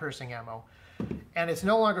has armor-piercing ammo, and it's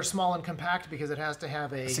no longer small and compact because it has to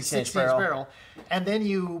have a 16-inch barrel. And then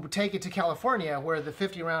you take it to California where the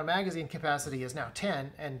 50-round magazine capacity is now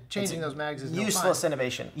 10, and changing those mags is useless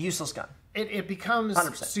innovation, useless gun. It becomes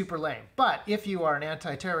 100%. Super lame. But if you are an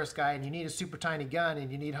anti-terrorist guy and you need a super tiny gun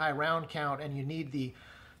and you need high round count and you need the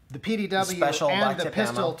PDW and the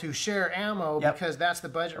pistol to share ammo because that's the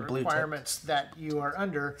budget requirements that you are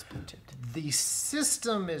under, the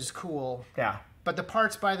system is cool. Yeah. But the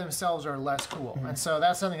parts by themselves are less cool. And so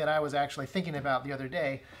that's something that I was actually thinking about the other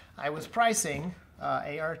day. I was pricing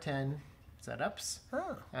AR-10 setups,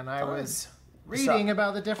 and I was reading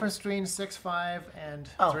about the difference between 6.5 and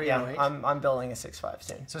 308. Yeah, I'm building a 6.5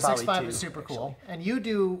 soon. So 6.5 is super cool. And you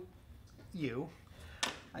do you.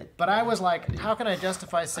 But I was like, how can I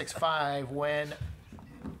justify 6.5 when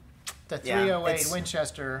the 308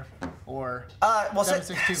 Winchester or well,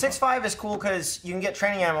 6.5 is cool because you can get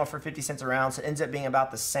training ammo for 50 cents a round, so it ends up being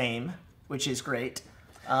about the same, which is great.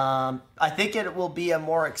 I think it will be a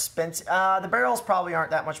more expensive. The barrels probably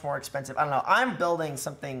aren't that much more expensive. I don't know. I'm building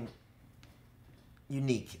something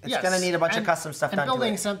unique. It's going to need a bunch of custom stuff done to it. And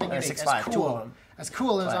building something unique. 6.5, two of them. As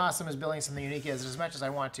cool and as awesome as building something unique is, as much as I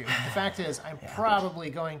want to. The fact is, I'm probably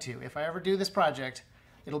going to. If I ever do this project,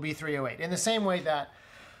 it'll be 308. In the same way that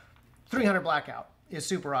 300 Blackout is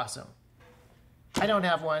super awesome. I don't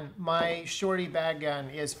have one. My shorty bag gun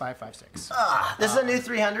is 5.56. This is a new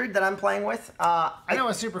 300 that I'm playing with. I know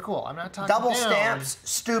it's super cool. I'm not talking double stamps,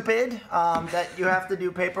 stupid. That you have to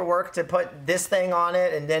do paperwork to put this thing on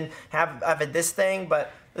it and then have it this thing.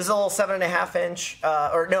 But this is a little 7.5 inch,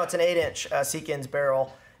 or no, it's an 8 inch Seekins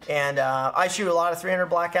barrel. And I shoot a lot of 300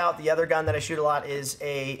 Blackout. The other gun that I shoot a lot is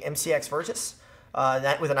a MCX Virtus.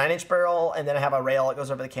 With a 9 inch barrel, and then I have a rail that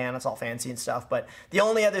goes over the can. It's all fancy and stuff. But the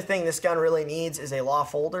only other thing this gun really needs is a law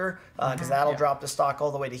folder, because that'll drop the stock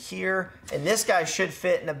all the way to here. And this guy should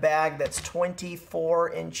fit in a bag that's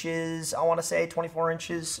 24 inches, I want to say 24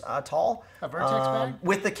 inches tall. A Vertex bag?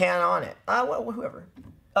 With the can on it. Well, whoever.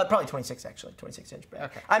 Probably 26, actually. 26-inch bag.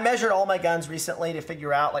 Okay. I measured all my guns recently to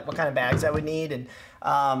figure out like what kind of bags I would need, and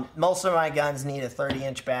most of my guns need a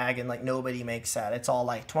 30-inch bag, and like nobody makes that. It's all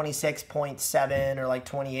like 26.7 or like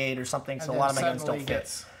 28 or something, so a lot of my guns don't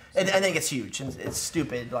fit. I think it's huge, and it's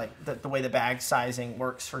stupid, like the way the bag sizing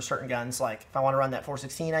works for certain guns. Like if I want to run that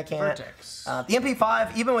 416, I can't. Vertex. The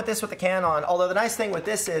MP5, even with this with the can on, although the nice thing with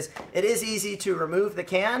this is it is easy to remove the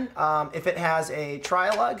can if it has a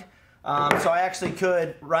tri-lug. So I actually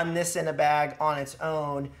could run this in a bag on its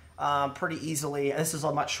own pretty easily. And this is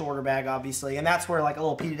a much shorter bag, obviously, and that's where like a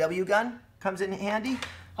little PW gun comes in handy.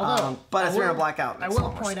 Although, but a 300 Blackout. I will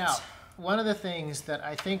point out one of the things that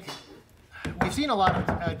I think we've seen a lot of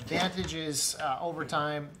advantages over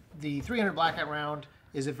time. The 300 Blackout round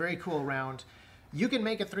is a very cool round. You can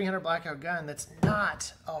make a 300 Blackout gun that's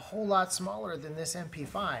not a whole lot smaller than this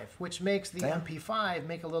MP5, which makes the MP5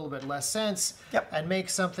 make a little bit less sense, and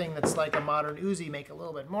makes something that's like a modern Uzi make a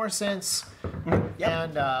little bit more sense.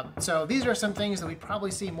 And so these are some things that we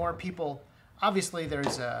probably see more people. Obviously,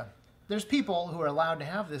 there's people who are allowed to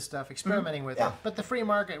have this stuff experimenting with it, but the free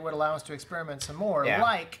market would allow us to experiment some more.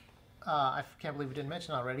 Like, I can't believe we didn't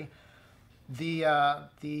mention already,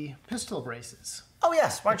 the pistol braces. Oh,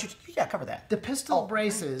 yes. Why don't you cover that? The pistol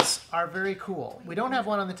braces are very cool. We don't have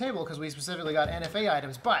one on the table because we specifically got NFA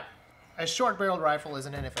items, but a short-barreled rifle is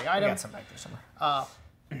an NFA item. We got some back there somewhere.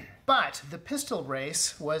 But the pistol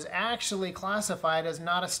brace was actually classified as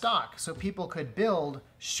not a stock, so people could build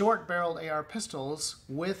short-barreled AR pistols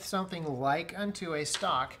with something like unto a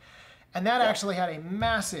stock, and that actually had a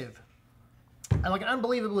massive, like an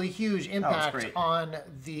unbelievably huge impact on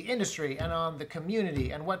the industry and on the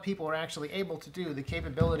community and what people were actually able to do, the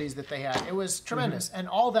capabilities that they had. It was tremendous. And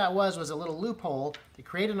all that was a little loophole to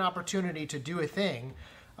create an opportunity to do a thing.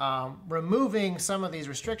 Removing some of these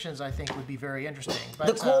restrictions, I think, would be very interesting. But,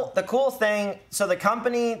 the cool thing, so the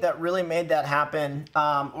company that really made that happen,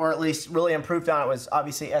 or at least really improved on it, was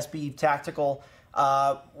obviously SB Tactical.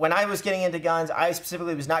 When I was getting into guns, I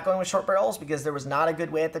specifically was not going with short barrels because there was not a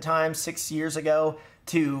good way at the time, 6 years ago,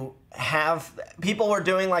 to have, people were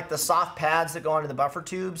doing like the soft pads that go onto the buffer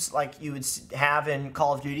tubes like you would have in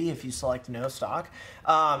Call of Duty if you select no stock.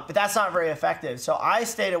 But that's not very effective. So I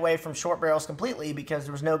stayed away from short barrels completely because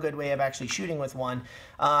there was no good way of actually shooting with one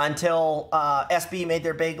until SB made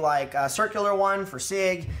their big like circular one for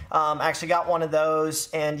SIG. I actually got one of those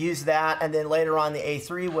and used that, and then later on the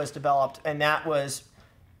A3 was developed, and that was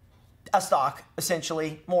a stock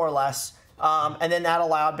essentially, more or less. And then that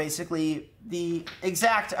allowed basically the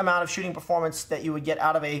exact amount of shooting performance that you would get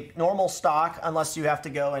out of a normal stock, unless you have to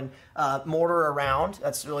go and mortar around.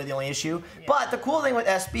 That's really the only issue. Yeah. But the cool thing with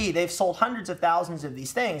SB, they've sold hundreds of thousands of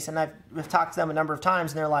these things, and we've talked to them a number of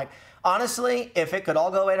times, and they're like, honestly, if it could all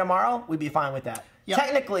go away tomorrow, we'd be fine with that. Yep.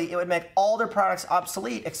 Technically, it would make all their products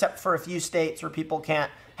obsolete, except for a few states where people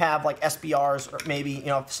can't have like SBRs, or maybe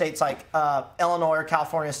states like Illinois or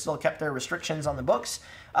California still kept their restrictions on the books.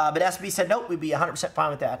 But SB said, nope, we'd be 100% fine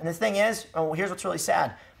with that. And the thing is, here's what's really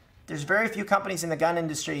sad. There's very few companies in the gun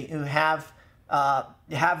industry who have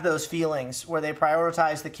those feelings where they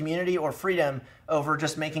prioritize the community or freedom over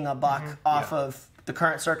just making a buck off of the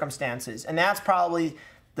current circumstances. And that's probably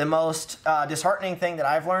the most disheartening thing that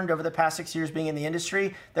I've learned over the past 6 years being in the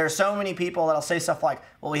industry. There are so many people that'll say stuff like,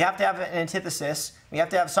 well, we have to have an antithesis. We have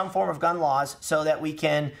to have some form of gun laws so that we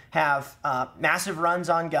can have massive runs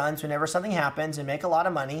on guns whenever something happens and make a lot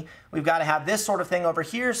of money. We've got to have this sort of thing over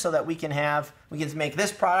here so that we can make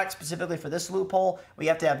this product specifically for this loophole. We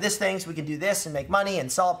have to have this thing so we can do this and make money and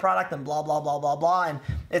sell a product and blah, blah, blah, blah, blah. And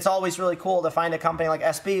it's always really cool to find a company like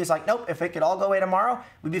SB who's like, nope, if it could all go away tomorrow,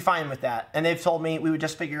 we'd be fine with that. And they've told me we would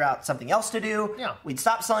just figure out something else to do. Yeah. We'd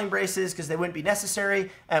stop selling braces because they wouldn't be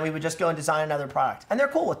necessary, and we would just go and design another product. And they're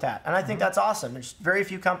cool with that. And I think that's awesome. There's very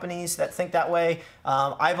few companies that think that way.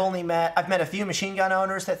 I've met a few machine gun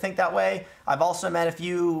owners that think that way. I've also met a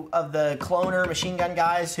few of the cloner machine gun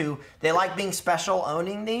guys who they like being special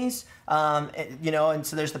owning these. And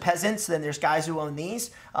so there's the peasants, then there's guys who own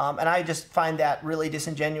these. And I just find that really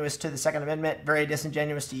disingenuous to the Second Amendment, very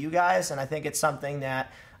disingenuous to you guys. And I think it's something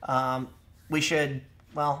that we should,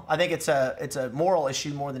 I think it's a moral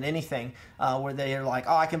issue more than anything, where they are like,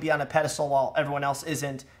 oh, I can be on a pedestal while everyone else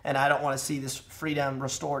isn't, and I don't want to see this freedom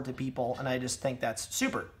restored to people. And I just think that's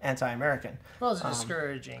super anti-American. Well, it's a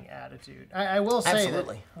discouraging attitude. I will say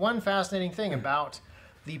absolutely. that one fascinating thing about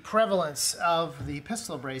the prevalence of the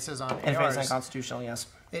pistol braces on And ARs, it's unconstitutional, yes.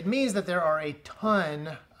 it means that there are a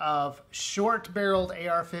ton of short-barreled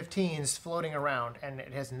AR-15s floating around, and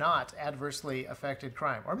it has not adversely affected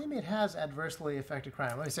crime. Or maybe it has adversely affected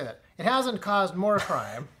crime. Let me say that. It hasn't caused more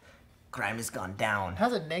crime. Crime has gone down.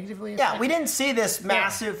 Has it negatively affected? Yeah, we didn't see this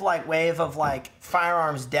massive wave of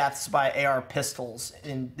firearms deaths by AR pistols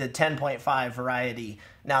in the 10.5 variety.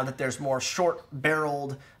 Now that there's more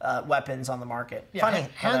short-barreled weapons on the market. Yeah, Funny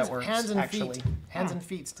how that works. Hands and actually. feet. Hands and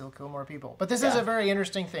feet still kill more people. But this is a very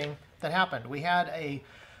interesting thing that happened. We had a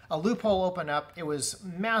loophole open up. It was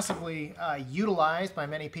massively utilized by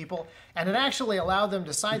many people, and it actually allowed them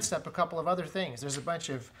to sidestep a couple of other things. There's a bunch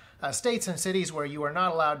of states and cities where you are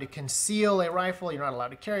not allowed to conceal a rifle, you're not allowed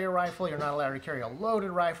to carry a rifle, you're not allowed to carry a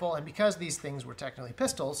loaded rifle, and because these things were technically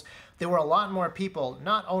pistols, there were a lot more people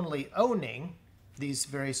not only owning these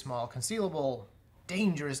very small, concealable,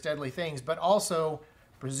 dangerous, deadly things, but also,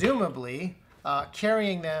 presumably,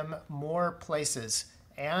 carrying them more places.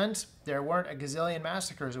 And there weren't a gazillion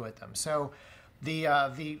massacres with them. So the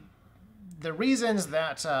reasons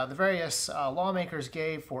that the various lawmakers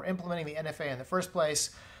gave for implementing the NFA in the first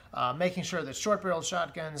place, making sure that short-barreled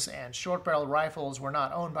shotguns and short-barreled rifles were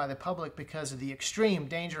not owned by the public because of the extreme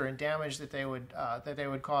danger and damage that they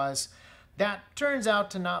would cause, that turns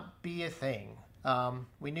out to not be a thing.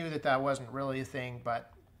 We knew that wasn't really a thing,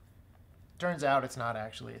 but turns out it's not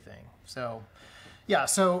actually a thing. So, yeah,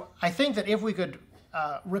 so I think that if we could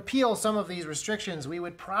repeal some of these restrictions, we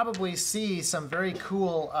would probably see some very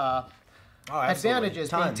cool advantages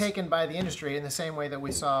being taken by the industry in the same way that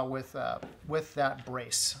we saw with that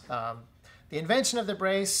brace. The invention of the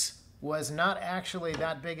brace was not actually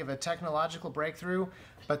that big of a technological breakthrough,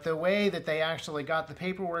 but the way that they actually got the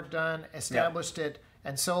paperwork done, established it,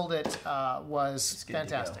 and sold it was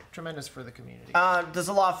fantastic. Tremendous for the community. Does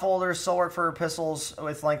the law folder still work for pistols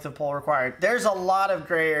with length of pull required? There's a lot of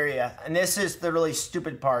gray area, and this is the really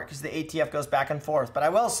stupid part because the ATF goes back and forth. But I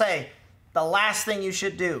will say, the last thing you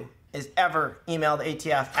should do is ever email the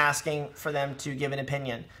ATF asking for them to give an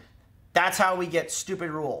opinion. That's how we get stupid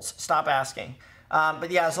rules. Stop asking. But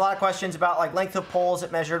yeah, there's a lot of questions about length of pull. Is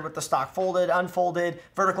it measured with the stock folded, unfolded,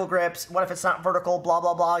 vertical grips? What if it's not vertical? Blah,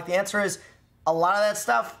 blah, blah. The answer is, a lot of that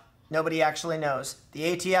stuff, nobody actually knows.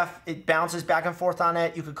 The ATF, it bounces back and forth on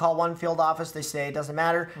it. You could call one field office. They say it doesn't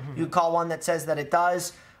matter. Mm-hmm. You could call one that says that it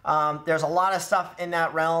does. There's a lot of stuff in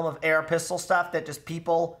that realm of AR pistol stuff that just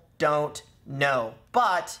people don't know.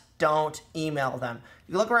 But don't email them.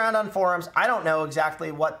 You look around on forums. I don't know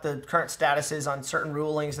exactly what the current status is on certain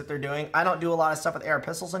rulings that they're doing. I don't do a lot of stuff with AR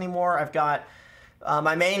pistols anymore. I've got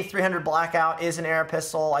my main 300 Blackout is an AR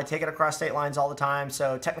pistol. I take it across state lines all the time,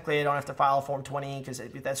 so technically I don't have to file a Form 20 because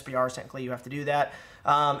with SBRs, technically you have to do that.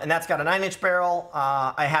 And that's got a 9-inch barrel.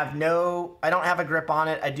 I don't have a grip on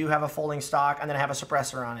it. I do have a folding stock, and then I have a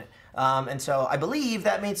suppressor on it. And so I believe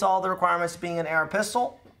that meets all the requirements of being an AR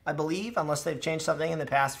pistol. I believe, unless they've changed something in the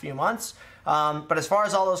past few months. But as far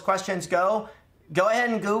as all those questions go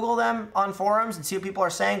ahead and Google them on forums and see what people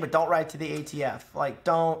are saying, but don't write to the ATF.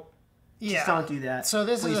 Just don't do that. So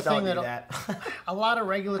this Please is the thing don't do that a lot of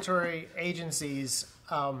regulatory agencies,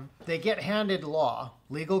 they get handed law,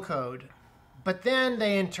 legal code, but then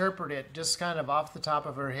they interpret it just kind of off the top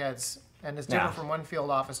of their heads, and it's different from one field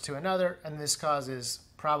office to another, and this causes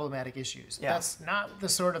problematic issues. Yeah. That's not the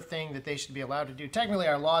sort of thing that they should be allowed to do. Technically,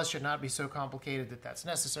 our laws should not be so complicated that that's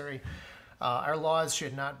necessary. Our laws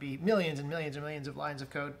should not be millions and millions and millions of lines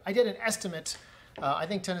of code. I did an estimate I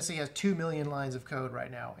think Tennessee has 2 million lines of code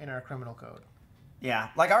right now in our criminal code. Yeah,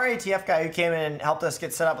 like our ATF guy who came in and helped us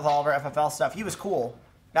get set up with all of our FFL stuff, he was cool.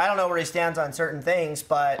 I don't know where he stands on certain things,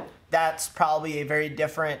 but that's probably a very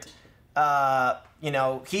different,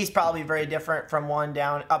 he's probably very different from one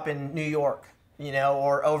down up in New York,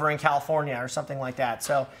 or over in California or something like that.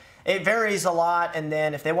 So it varies a lot, and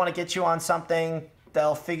then if they want to get you on something,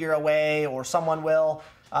 they'll figure a way, or someone will.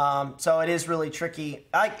 So it is really tricky.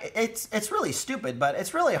 It's really stupid, but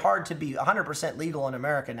it's really hard to be 100% legal in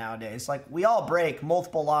America nowadays. Like, we all break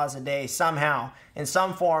multiple laws a day somehow, in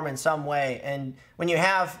some form, in some way. And when you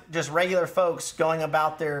have just regular folks going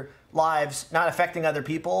about their lives, not affecting other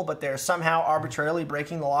people, but they're somehow arbitrarily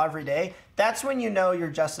breaking the law every day, that's when you know your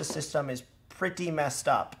justice system is pretty messed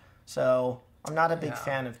up. So I'm not a big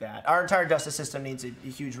fan of that. Our entire justice system needs a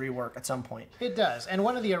huge rework at some point. It does. And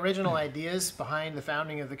one of the original ideas behind the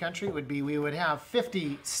founding of the country would be we would have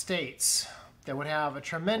 50 states that would have a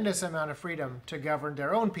tremendous amount of freedom to govern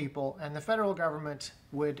their own people, and the federal government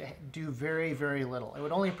would do very, very little. It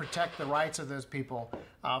would only protect the rights of those people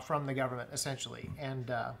from the government, essentially.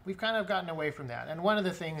 And we've kind of gotten away from that. And one of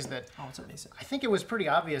the things that I think it was pretty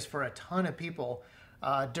obvious for a ton of people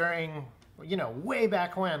during, way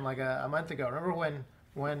back when, like a month ago. Remember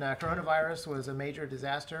when coronavirus was a major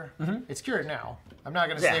disaster? Mm-hmm. It's cured now. I'm not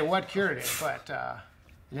going to say what cured it, but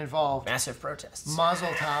it involved massive protests. Mazel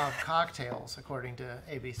Tov cocktails, according to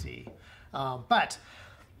ABC. But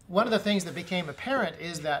one of the things that became apparent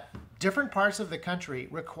is that different parts of the country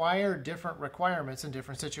require different requirements in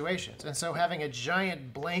different situations. And so having a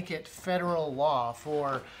giant blanket federal law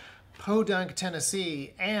for Podunk,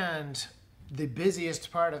 Tennessee, and the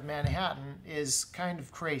busiest part of Manhattan is kind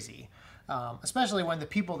of crazy, especially when the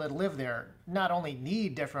people that live there not only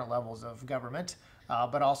need different levels of government,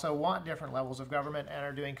 but also want different levels of government and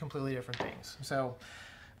are doing completely different things. So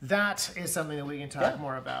that is something that we can talk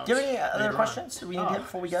more about. Do you have any other questions that we need to hit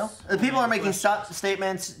before we go? The people are making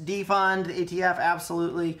statements. Defund the ATF,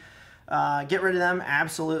 absolutely. Get rid of them,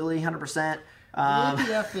 absolutely, 100%. The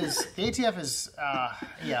ATF is,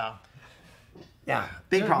 Yeah,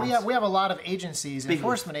 big problems. We have a lot of agencies,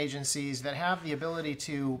 enforcement agencies, that have the ability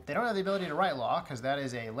they don't have the ability to write law, because that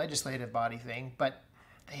is a legislative body thing, but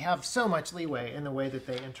they have so much leeway in the way that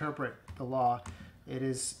they interpret the law. It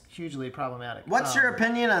is hugely problematic. What's your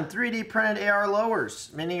opinion on 3D printed AR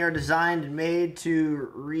lowers? Many are designed and made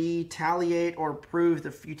to retaliate or prove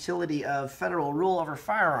the futility of federal rule over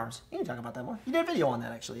firearms. You can talk about that more. You did a video on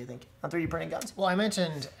that, actually, I think, on 3D printing guns. Well, I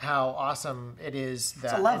mentioned how awesome it is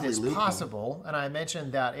that it is possible, and I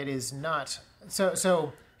mentioned that it is not.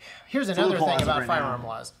 So here's another thing about firearm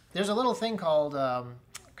laws. There's a little thing called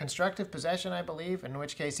constructive possession, I believe, in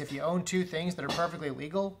which case if you own two things that are perfectly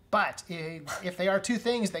legal, but if they are two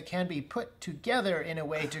things that can be put together in a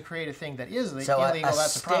way to create a thing that is illegal,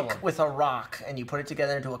 that's a problem. Stick with a rock, and you put it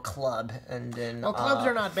together into a club, and then... Well, clubs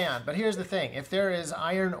are not banned, but here's the thing. If there is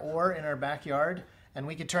iron ore in our backyard, and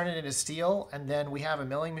we could turn it into steel, and then we have a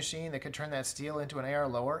milling machine that could turn that steel into an AR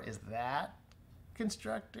lower, is that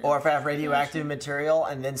constructive? Or if I have radioactive material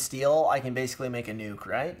and then steel, I can basically make a nuke,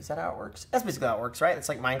 right? Is that how it works? That's basically how it works, right? It's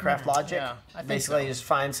like Minecraft logic. Yeah, I think basically, you just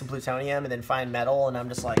find some plutonium and then find metal, and I'm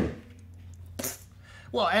just like...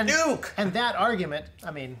 Well, and nuke! And that argument,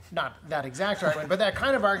 I mean, not that exact argument, but that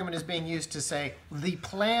kind of argument is being used to say the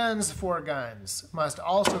plans for guns must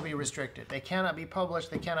also be restricted. They cannot be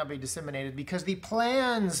published, they cannot be disseminated, because the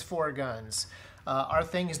plans for guns are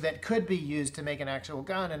things that could be used to make an actual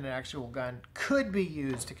gun, and an actual gun could be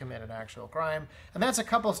used to commit an actual crime. And that's a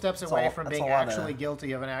couple steps away from being actually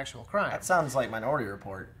guilty of an actual crime. That sounds like Minority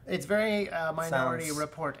Report. It's very Minority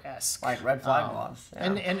Report-esque. Like red flag laws. Yeah.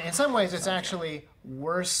 And in some ways, it's actually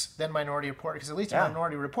worse than Minority Report, because at least in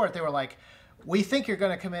Minority Report, they were like, we think you're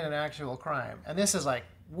going to commit an actual crime. And this is like,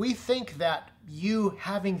 we think that you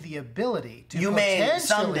having the ability to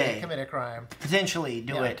potentially commit a crime, potentially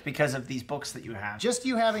do it because of these books that you have. Just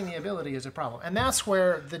you having the ability is a problem. And that's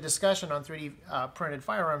where the discussion on 3D printed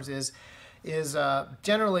firearms is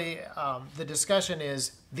generally the discussion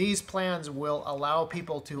is these plans will allow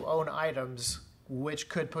people to own items which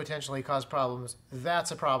could potentially cause problems.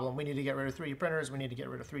 That's a problem. We need to get rid of 3D printers. We need to get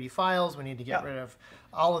rid of 3D files. We need to get rid of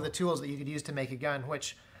all of the tools that you could use to make a gun,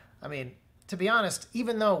 which, I mean, to be honest,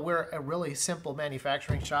 even though we're a really simple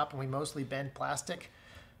manufacturing shop and we mostly bend plastic,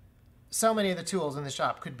 so many of the tools in the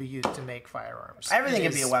shop could be used to make firearms. Everything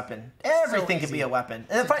could be a weapon. Everything could be a weapon.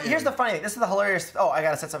 And here's the funny thing. This is the hilarious... Oh, I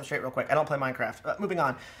got to set something straight real quick. I don't play Minecraft. Moving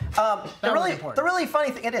on. The really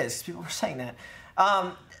funny thing... It is. People were saying that.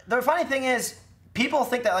 The funny thing is, people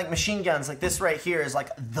think that like machine guns like this right here is like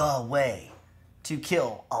the way. to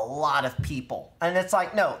kill a lot of people. And it's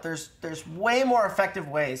like, no, there's way more effective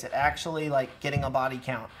ways at actually like getting a body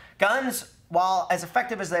count. Guns, while as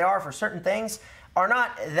effective as they are for certain things, are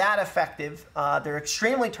not that effective. They're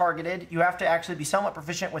extremely targeted. You have to actually be somewhat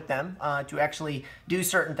proficient with them to actually do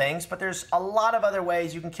certain things. But there's a lot of other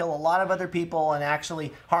ways you can kill a lot of other people and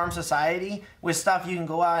actually harm society with stuff you can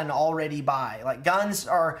go out and already buy. Like guns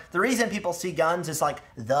are, the reason people see guns as like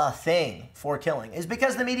the thing for killing is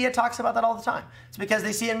because the media talks about that all the time. It's because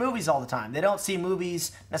they see it in movies all the time. They don't see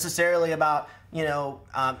movies necessarily about, you know,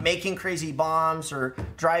 making crazy bombs or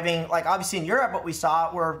driving, like obviously in Europe what we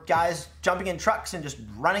saw were guys jumping in trucks and just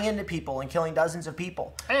running into people and killing dozens of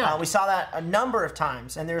people. We saw that a number of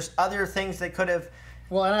times, and there's other things that could have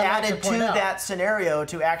added to that scenario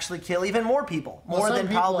to actually kill even more people, more than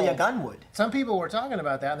probably a gun would. Some people were talking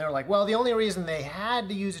about that, and they were like, well, the only reason they had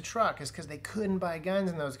to use a truck is because they couldn't buy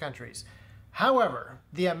guns in those countries. However,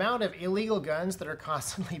 the amount of illegal guns that are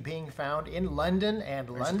constantly being found in London and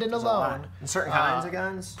London alone, and certain kinds of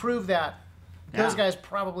guns, prove that those guys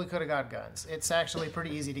probably could have got guns. It's actually pretty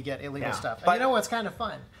easy to get illegal stuff. And you know what's kind of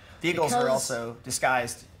fun? Vehicles are also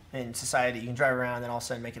disguised in society. You can drive around and then all of a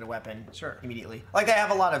sudden make it a weapon immediately. Like they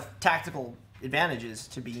have a lot of tactical advantages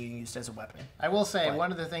to being used as a weapon. I will say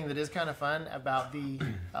one of the things that is kind of fun about the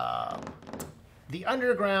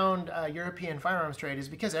underground European firearms trade is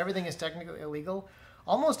because everything is technically illegal.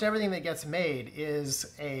 Almost everything that gets made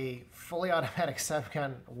is a fully automatic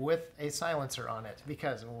subgun with a silencer on it,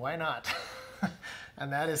 because why not?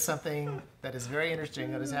 And that is something that is very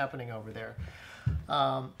interesting that is happening over there.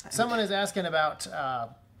 Someone is asking about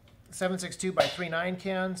 7.62 by 3.9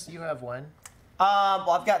 cans. You have one.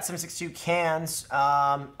 Well, I've got 7.62 cans.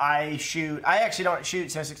 I actually don't shoot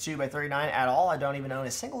 7.62 by 39 at all. I don't even own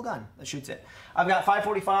a single gun that shoots it. I've got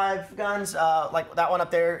 5.45 guns, like that one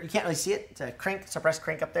up there. You can't really see it. It's a crank, suppressed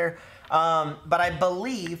crank up there. But I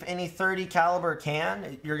believe any 30 caliber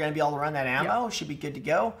can, you're going to be able to run that ammo. Should be good to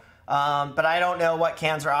go. But I don't know what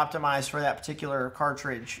cans are optimized for that particular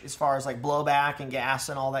cartridge as far as like blowback and gas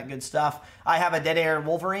and all that good stuff. I have a Dead Air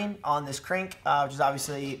Wolverine on this crank, which is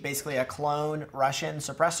obviously basically a clone Russian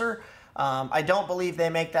suppressor. I don't believe they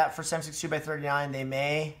make that for 7.62 by 39. They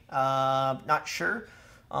may, not sure.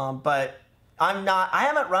 But I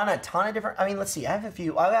haven't run a ton of different, I mean, let's see, I have a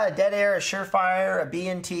few. I've got a Dead Air, a Surefire, a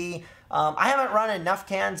B&T. I haven't run enough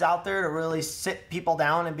cans out there to really sit people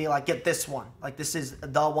down and be like, get this one. Like, this is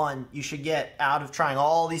the one you should get out of trying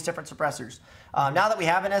all these different suppressors. Now that we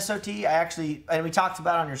have an SOT, I actually, and we talked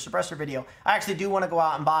about it on your suppressor video, I actually do want to go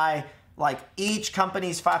out and buy like each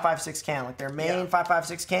company's 5.56 can, like their main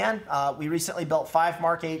 5.56 can. We recently built 5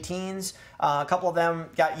 Mark 18s. A couple of them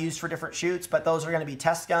got used for different shoots, but those are going to be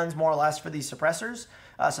test guns more or less for these suppressors.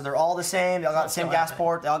 So they're all the same. They all got the same gas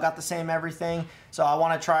port. They all got the same everything. So I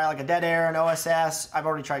want to try like a Dead Air, an OSS. I've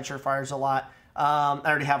already tried Surefires a lot. I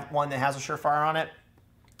already have one that has a Surefire on it.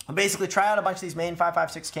 I'll basically try out a bunch of these main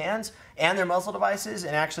 5.56 cans and their muzzle devices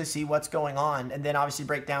and actually see what's going on. And then obviously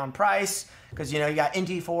break down price, because, you know, you got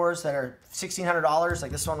NT4s that are $1,600,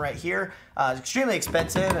 like this one right here. It's extremely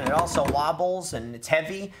expensive, and it also wobbles, and it's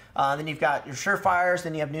heavy. Then you've got your Surefires,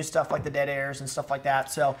 then you have new stuff like the Dead Airs and stuff like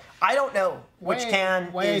that. So I don't know which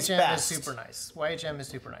can is best. YHM is super nice. YHM is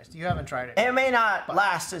super nice. You haven't tried it. It may not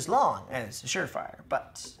last as long as a Surefire,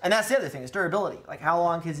 and that's the other thing, is durability. Like, how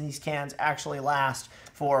long can these cans actually last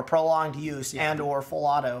for prolonged use and or full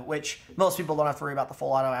auto, which most people don't have to worry about the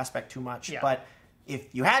full auto aspect too much. But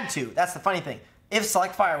if you had to, that's the funny thing. If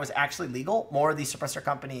Select Fire was actually legal, more of these suppressor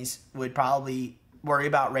companies would probably worry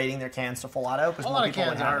about rating their cans to full auto, because more people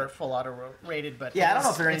would have it. A lot of cans are full auto rated, but I don't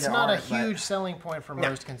know if there are any it's not a huge selling point for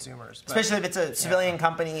most consumers. But, especially if it's a civilian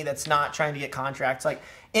company that's not trying to get contracts. Like,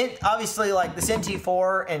 obviously, like this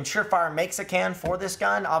NT4 and Surefire makes a can for this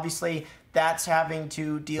gun. Obviously, that's having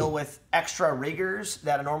to deal with extra rigors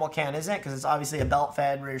that a normal can isn't, because it's obviously a belt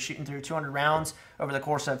fed where you're shooting through 200 rounds over the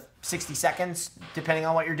course of 60 seconds, depending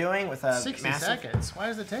on what you're doing with a 60 seconds? Why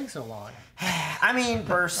does it take so long? I mean,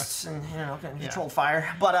 bursts and, you know, controlled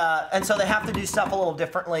fire. But, and so they have to do stuff a little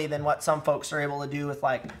differently than what some folks are able to do with,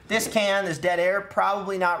 like, this can, this Dead Air,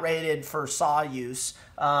 probably not rated for saw use.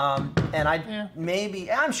 And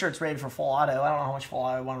I'm sure it's rated for full auto. I don't know how much full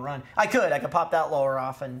auto I want to run. I could pop that lower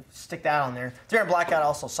off and stick that on there. 300 Blackout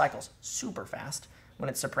also cycles super fast when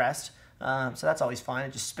it's suppressed. So that's always fine.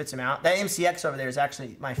 It just spits them out. That MCX over there is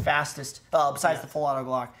actually my fastest, besides the full auto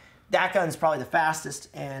Glock. That gun's probably the fastest,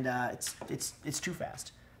 and it's too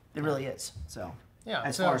fast. It really is. So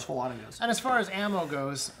as far as full auto goes. And as far as ammo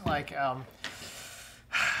goes, like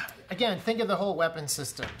again, think of the whole weapon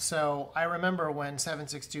system. So I remember when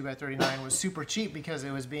 7.62 by 39 was super cheap because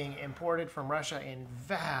it was being imported from Russia in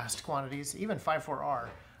vast quantities, even 5.4R.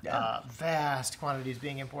 Vast quantities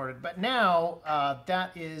being imported. But now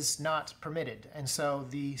that is not permitted. And so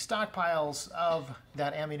the stockpiles of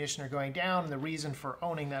that ammunition are going down, and the reason for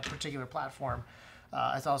owning that particular platform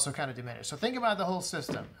has also kind of diminished. So think about the whole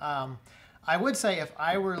system. I would say if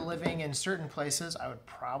I were living in certain places, I would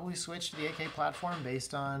probably switch to the AK platform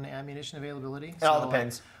based on ammunition availability. It all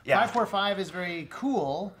depends. 5.45 is very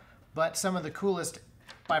cool, but some of the coolest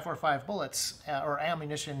 5.45 bullets or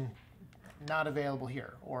ammunition not available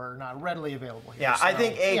here or not readily available here. Yeah, so, I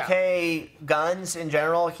think AK guns in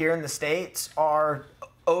general here in the States are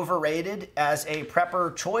overrated as a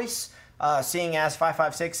prepper choice. Seeing as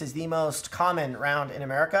 5.56 is the most common round in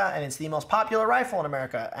America, and it's the most popular rifle in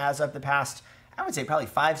America as of the past, I would say probably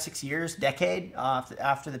 5-6 years, decade,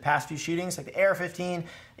 after the past few shootings. Like the AR-15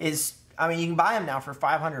 is, I mean, you can buy them now for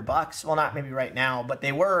 $500. Well, not maybe right now, but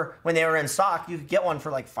they were, when they were in stock, you could get one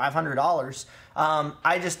for like $500.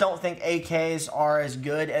 I just don't think AKs are as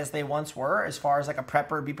good as they once were as far as like a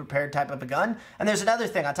prepper, be prepared type of a gun. And there's another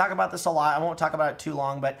thing, I talk about this a lot, I won't talk about it too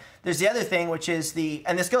long, but there's the other thing, which is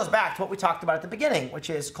and this goes back to what we talked about at the beginning, which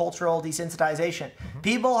is cultural desensitization.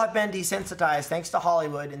 People have been desensitized thanks to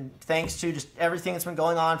Hollywood and thanks to just everything that's been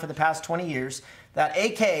going on for the past 20 years, that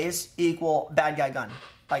AKs equal bad guy gun.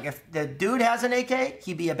 Like if the dude has an AK,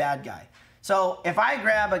 he'd be a bad guy. So if I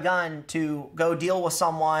grab a gun to go deal with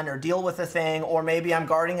someone or deal with a thing, or maybe I'm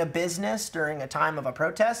guarding a business during a time of a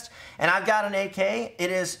protest, and I've got an AK, it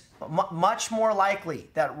is much more likely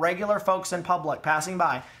that regular folks in public passing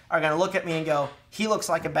by are going to look at me and go, he looks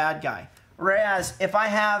like a bad guy. Whereas if I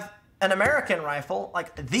have an American rifle,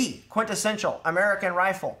 like the quintessential American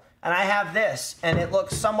rifle, and I have this, and it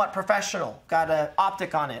looks somewhat professional, got an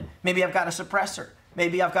optic on it, maybe I've got a suppressor,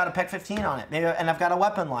 maybe I've got a PEC-15 on it, and I've got a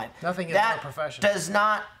weapon line. Nothing is more professional. That does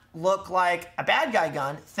not look like a bad guy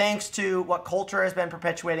gun, thanks to what culture has been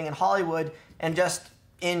perpetuating in Hollywood and just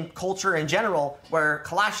in culture in general, where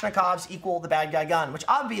Kalashnikovs equal the bad guy gun, which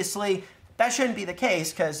obviously that shouldn't be the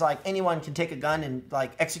case, because like anyone can take a gun and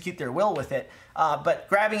like execute their will with it. But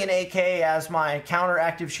grabbing an AK as my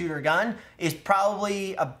counter-active shooter gun is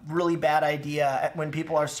probably a really bad idea when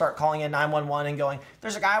people start calling in 911 and going,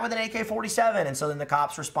 there's a guy with an AK-47, and so then the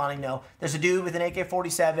cops responding, no, there's a dude with an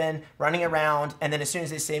AK-47 running around, and then as soon as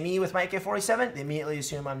they say me with my AK-47, they immediately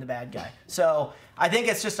assume I'm the bad guy. So I think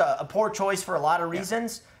it's just a poor choice for a lot of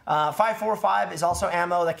reasons. 5.45 is also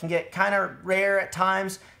ammo that can get kind of rare at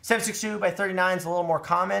times. 7.62 by 39 is a little more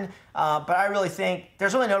common, but I really think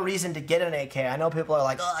there's really no reason to get an AK. I know people are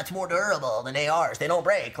like, oh, it's more durable than ARs. They don't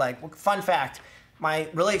break. Like, fun fact, my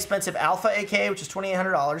really expensive Alpha AK, which is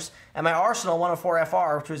 $2,800, and my Arsenal 104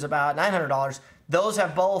 FR, which was about $900, those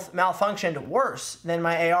have both malfunctioned worse than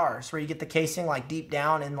my ARs, where you get the casing like deep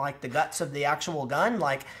down in like the guts of the actual gun.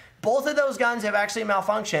 Like, both of those guns have actually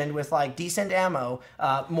malfunctioned with like decent ammo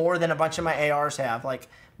more than a bunch of my ARs have. Like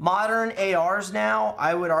modern ARs now,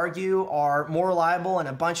 I would argue, are more reliable in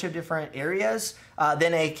a bunch of different areas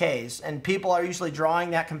than AKs. And people are usually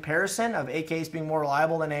drawing that comparison of AKs being more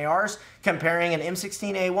reliable than ARs, comparing an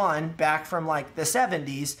M16A1 back from like the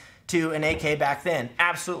 70s to an AK back then.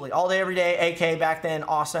 Absolutely. All day, every day, AK back then,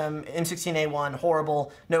 awesome. M16A1,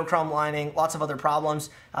 horrible, no chrome lining, lots of other problems.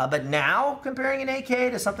 But now, comparing an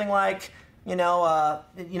AK to something like, a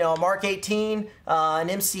Mark 18, an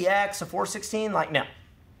MCX, a 416, like, no.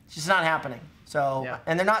 It's just not happening. So, yeah.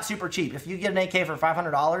 And they're not super cheap. If you get an AK for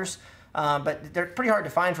 $500, but they're pretty hard to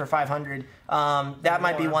find for $500. That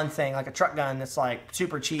might be one thing, like a truck gun that's like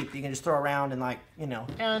super cheap. You can just throw around and like, And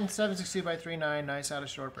 7.62 by 39, nice out of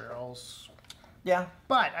short barrels. Yeah.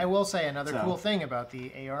 But I will say another cool thing about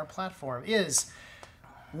the AR platform is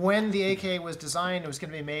when the AK was designed, it was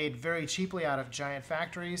going to be made very cheaply out of giant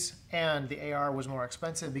factories, and the AR was more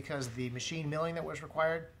expensive because of the machine milling that was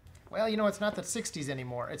required. Well, it's not the 60s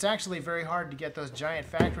anymore. It's actually very hard to get those giant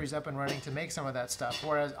factories up and running to make some of that stuff,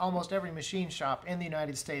 whereas almost every machine shop in the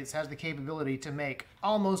United States has the capability to make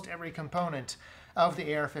almost every component of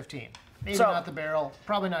the AR-15. Maybe not the barrel,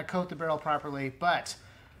 probably not coat the barrel properly, but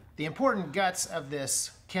the important guts of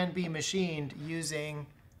this can be machined using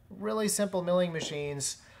really simple milling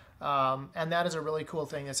machines. And that is a really cool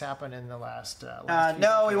thing that's happened in the last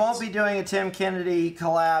no, we won't be doing a Tim Kennedy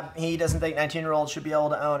collab. He doesn't think 19-year-olds should be able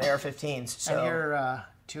to own AR-15s. So. And your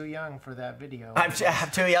too young for that video. I'm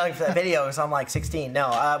too young for that video because I'm like 16.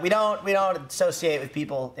 No, we don't associate with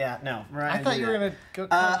people. Yeah, no. I thought you were gonna go.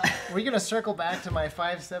 Were you gonna circle back to my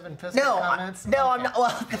 5.7 pistol comments? No, okay. I'm not. Well,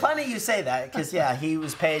 funny you say that because he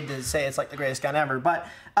was paid to say it's like the greatest gun ever, but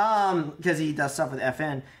because he does stuff with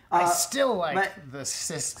FN. I still like the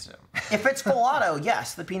system. If it's full auto,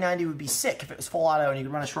 yes, the P90 would be sick if it was full auto and you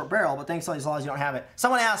could run a short barrel. But thanks to all these laws, you don't have it.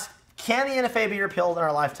 Someone asked, can the NFA be repealed in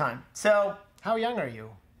our lifetime? So, how young are you?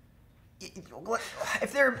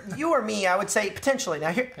 If they're you or me, I would say potentially.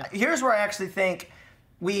 Now, here's where I actually think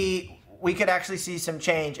we could actually see some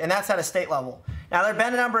change, and that's at a state level. Now, there have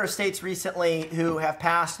been a number of states recently who have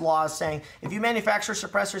passed laws saying if you manufacture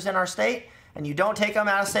suppressors in our state and you don't take them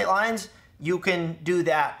out of state lines, you can do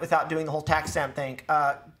that without doing the whole tax stamp thing.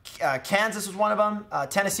 Kansas was one of them.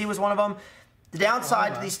 Tennessee was one of them. The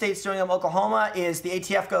downside to these states doing them, Oklahoma, is the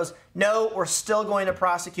ATF goes, no, we're still going to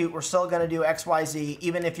prosecute. We're still going to do X, Y, Z,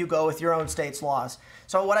 even if you go with your own state's laws.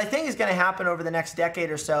 So what I think is going to happen over the next decade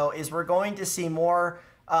or so is we're going to see more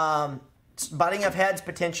butting of heads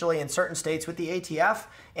potentially in certain states with the ATF.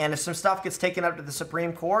 And if some stuff gets taken up to the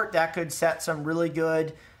Supreme Court, that could set some really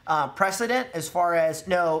good precedent as far as,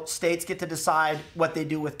 no, states get to decide what they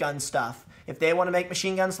do with gun stuff. If they want to make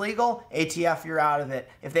machine guns legal, ATF, you're out of it.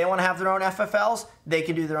 If they want to have their own FFLs, they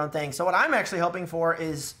can do their own thing. So what I'm actually hoping for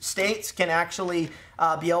is states can actually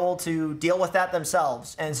be able to deal with that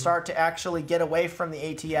themselves and start to actually get away from the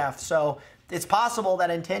ATF. So it's possible that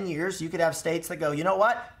in 10 years, you could have states that go, you know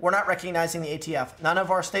what? We're not recognizing the ATF. None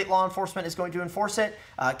of our state law enforcement is going to enforce it.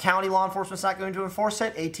 County law enforcement's not going to enforce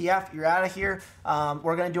it. ATF, you're out of here.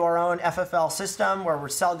 We're going to do our own FFL system where we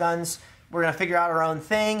sell guns. We're going to figure out our own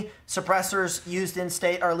thing. Suppressors used in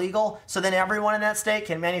state are legal. So then everyone in that state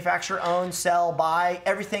can manufacture, own, sell, buy,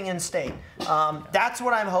 everything in state. That's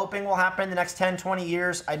what I'm hoping will happen in the next 10, 20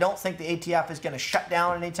 years. I don't think the ATF is going to shut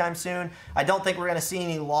down anytime soon. I don't think we're going to see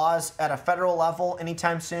any laws at a federal level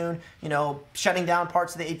anytime soon, shutting down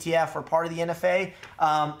parts of the ATF or part of the NFA.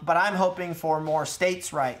 But I'm hoping for more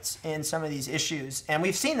states' rights in some of these issues. And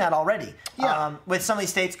we've seen that already with some of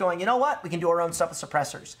these states going, you know what? We can do our own stuff with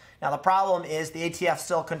suppressors. Now, the problem is the ATF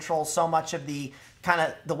still controls so much of the kind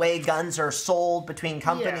of the way guns are sold between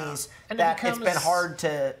companies that it's been hard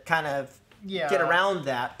to kind of get around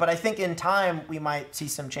that. But I think in time we might see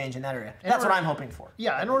some change in that area. That's what I'm hoping for.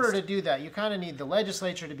 Yeah, in order to do that, you kind of need the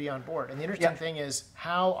legislature to be on board. And the interesting thing is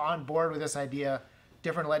how on board with this idea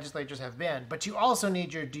different legislatures have been. But you also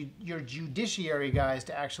need your judiciary guys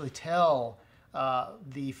to actually tell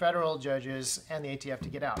the federal judges and the ATF to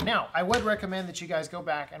get out. Now, I would recommend that you guys go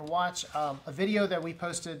back and watch a video that we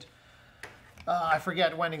posted, I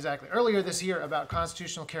forget when exactly, earlier this year about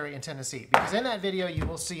constitutional carry in Tennessee. Because in that video, you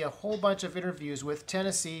will see a whole bunch of interviews with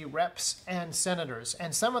Tennessee reps and senators.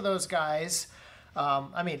 And some of those guys,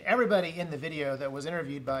 everybody in the video that was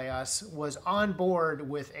interviewed by us was on board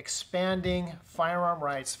with expanding firearm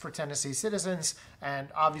rights for Tennessee citizens. And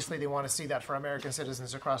obviously, they want to see that for American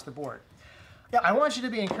citizens across the board. I want you to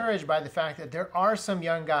be encouraged by the fact that there are some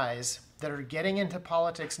young guys that are getting into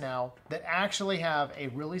politics now that actually have a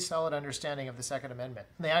really solid understanding of the Second Amendment.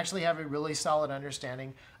 They actually have a really solid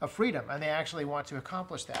understanding of freedom, and they actually want to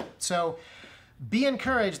accomplish that. So be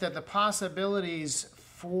encouraged that the possibilities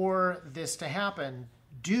for this to happen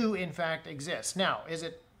do, in fact, exist. Now,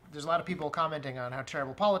 there's a lot of people commenting on how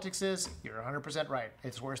terrible politics is. You're 100% right.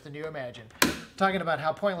 It's worse than you imagine. Talking about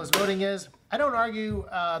how pointless voting is. I don't argue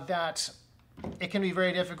that it can be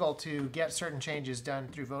very difficult to get certain changes done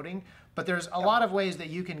through voting, but there's a lot of ways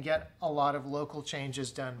that you can get a lot of local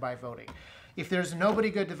changes done by voting. If there's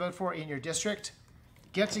nobody good to vote for in your district,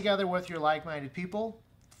 get together with your like-minded people,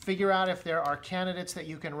 figure out if there are candidates that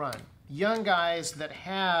you can run. Young guys that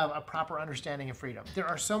have a proper understanding of freedom. There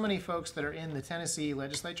are so many folks that are in the Tennessee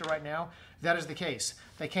legislature right now. That is the case.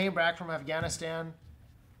 They came back from Afghanistan.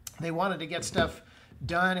 They wanted to get stuff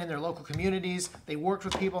done in their local communities. They worked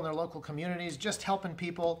with people in their local communities, just helping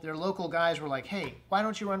people. Their local guys were like, hey, why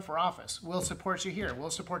don't you run for office? We'll support you here. We'll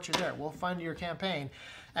support you there. We'll fund your campaign.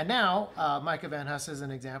 And now, Micah Van Huss is an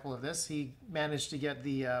example of this. He managed to get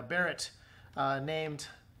the Barrett named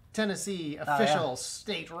Tennessee official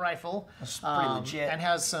state rifle. That's pretty legit. And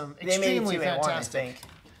has some extremely fantastic...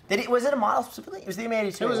 Was it a model specifically? It was the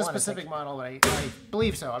M82. It was a specific model, but I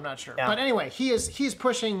believe so. I'm not sure. Yeah. But anyway, he's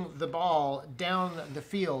pushing the ball down the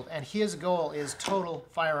field, and his goal is total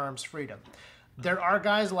firearms freedom. There are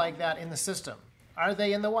guys like that in the system. Are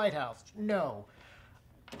they in the White House? No.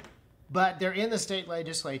 but they're in the state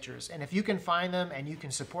legislatures. And if you can find them and you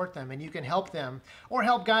can support them and you can help them, or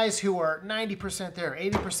help guys who are 90% there,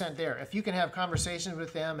 80% there, if you can have conversations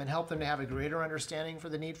with them and help them to have a greater understanding for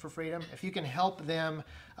the need for freedom, if you can help them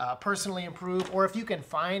personally improve, or if you can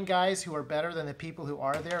find guys who are better than the people who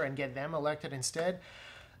are there and get them elected instead,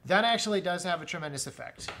 that actually does have a tremendous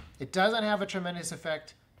effect. It doesn't have a tremendous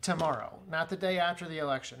effect tomorrow, not the day after the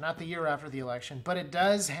election, not the year after the election, but it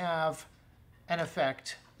does have an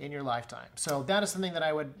effect in your lifetime. So that is something that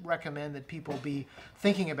I would recommend that people be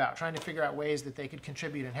thinking about, trying to figure out ways that they could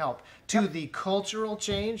contribute and help to the cultural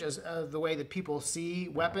change, as the way that people see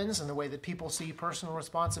weapons and the way that people see personal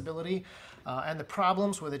responsibility and the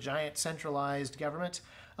problems with a giant centralized government.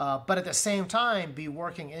 But at the same time, be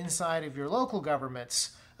working inside of your local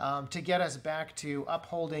governments to get us back to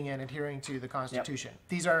upholding and adhering to the Constitution.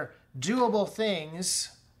 These are doable things.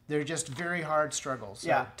 They're just very hard struggles.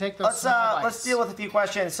 So take those. Let's deal with a few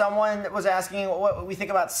questions. Someone was asking what we think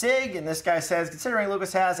about SIG, and this guy says, considering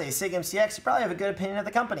Lucas has a SIG MCX, you probably have a good opinion of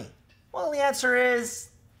the company. Well, the answer is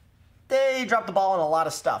they dropped the ball on a lot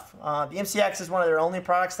of stuff. The MCX is one of their only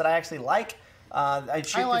products that I actually like. I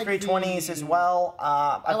shoot the 320s as well.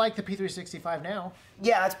 I like the P365 now.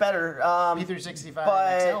 Yeah, it's better. P365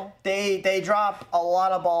 but XL. they drop a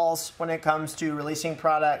lot of balls when it comes to releasing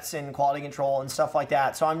products and quality control and stuff like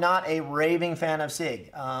that. So I'm not a raving fan of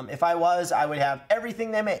SIG. If I was, I would have everything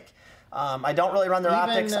they make. I don't really run their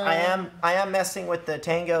optics. I am messing with the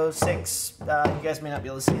Tango 6. You guys may not be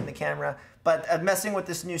able to see it in the camera, but I'm messing with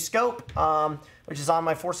this new scope, which is on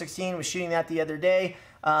my 416. Was shooting that the other day.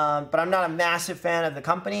 But I'm not a massive fan of the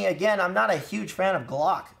company. Again, I'm not a huge fan of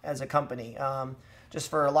Glock as a company, just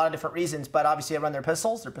for a lot of different reasons. But obviously, I run their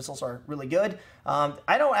pistols. Their pistols are really good.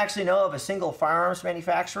 I don't actually know of a single firearms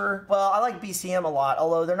manufacturer. Well, I like BCM a lot,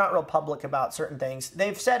 although they're not real public about certain things.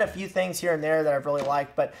 They've said a few things here and there that I've really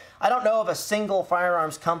liked, but I don't know of a single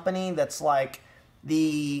firearms company that's like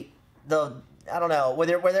the I don't know, where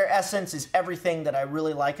their essence is everything that I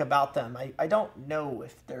really like about them. I don't know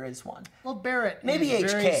if there is one. Well, Barrett maybe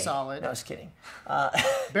is HK. very solid. No, I was kidding.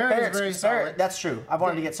 Barrett is very solid. That's true. I've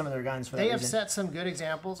wanted to get some of their guns for that reason. They have set some good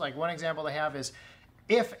examples. Like one example they have is,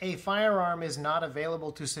 if a firearm is not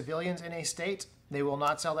available to civilians in a state, they will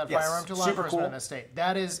not sell that firearm to law enforcement in the state.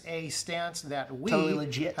 That is a stance that we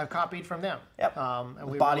have copied from them. Yep. And with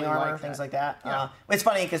we body really armor, like things that. like that. Yeah. It's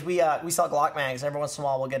funny because we sell Glock mags. Every once in a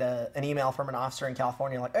while, we'll get an email from an officer in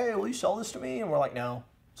California like, "Hey, will you sell this to me?" And we're like, "No,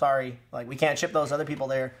 sorry. Like, we can't ship those other people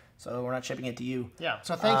there, so we're not shipping it to you." Yeah.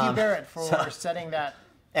 So thank you, Barrett, for setting that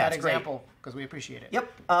example, because we appreciate it.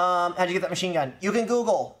 Yep. How'd you get that machine gun? You can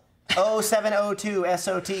Google 0702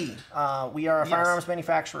 SOT. We are a firearms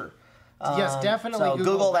manufacturer. Yes, definitely. So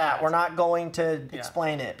Google that. We're not going to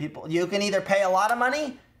explain it. People, you can either pay a lot of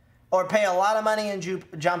money or pay a lot of money and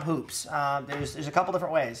jump hoops. There's a couple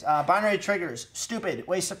different ways. Binary triggers, stupid,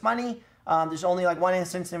 waste of money. There's only like one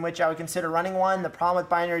instance in which I would consider running one. The problem with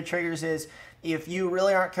binary triggers is if you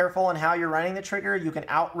really aren't careful in how you're running the trigger, you can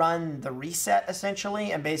outrun the reset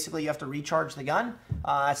essentially, and basically you have to recharge the gun.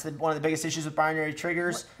 That's one of the biggest issues with binary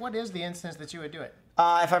triggers. What is the instance that you would do it?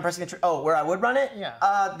 If I'm pressing the where I would run it?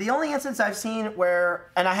 Yeah. The only instance I've seen where,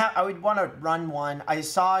 and I would want to run one, I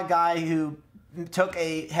saw a guy who took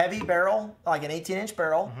a heavy barrel, like an 18-inch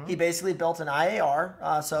barrel. He basically built an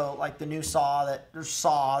IAR, so like the new saw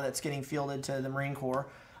that's getting fielded to the Marine Corps.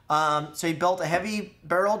 So he built a heavy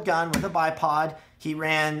barreled gun with a bipod. He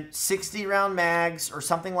ran 60-round mags or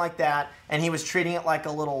something like that, and he was treating it like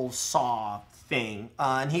a little saw thing.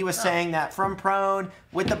 And he was saying that from prone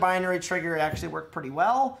with the binary trigger, it actually worked pretty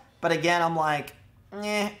well. But again, I'm like,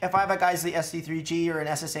 if I have a guy's the SD3G or an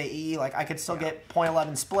SSAE, like I could still get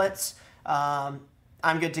 .11 splits.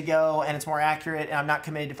 I'm good to go, and it's more accurate, and I'm not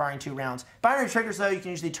committed to firing 2 rounds. Binary triggers, though, you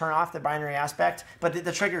can usually turn off the binary aspect, but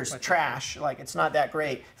the trigger's trash. Like, it's not that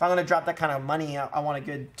great. If I'm going to drop that kind of money, I want a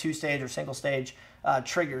good 2-stage or single-stage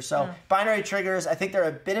trigger. So binary triggers, I think they're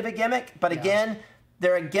a bit of a gimmick, but again,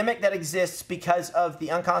 they're a gimmick that exists because of the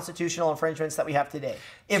unconstitutional infringements that we have today.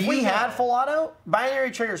 If we had full auto, binary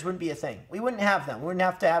triggers wouldn't be a thing. We wouldn't have them. We wouldn't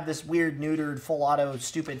have to have this weird, neutered, full auto,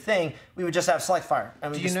 stupid thing. We would just have select fire.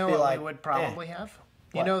 And do you know what we would probably have?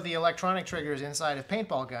 You know the electronic triggers inside of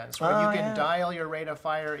paintball guns, where you can dial your rate of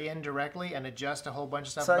fire in directly and adjust a whole bunch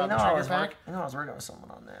of stuff about the trigger pack? I know I was working with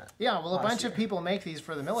someone on that. Yeah, well, a bunch of people make these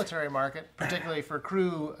for the military market, particularly for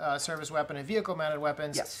crew service weapon and vehicle-mounted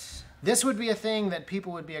weapons. Yes. This would be a thing that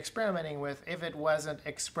people would be experimenting with if it wasn't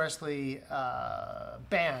expressly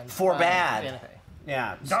banned. For bad.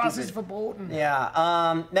 Yeah. Das ist verboten.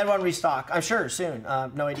 Yeah. Ned one restock. I'm sure soon.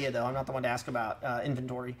 No idea though. I'm not the one to ask about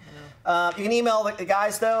inventory. You can email the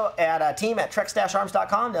guys though at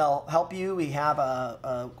team@trex-arms.com. They'll help you. We have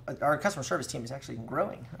our customer service team is actually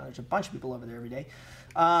growing. There's a bunch of people over there every day,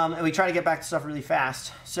 and we try to get back to stuff really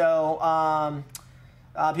fast. So.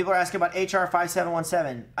 People are asking about HR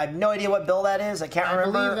 5717. I have no idea what bill that is. I can't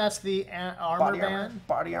remember. I believe that's the armor ban.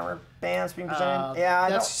 Body armor bans being presented. Yeah, I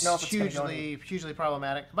don't know if it's hugely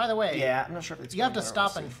problematic. By the way, yeah, I'm not sure if it's. You have to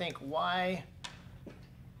stop and think why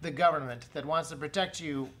the government that wants to protect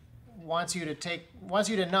you wants you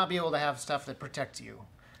to not be able to have stuff that protects you.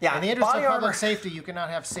 Yeah, in the interest of public safety, you cannot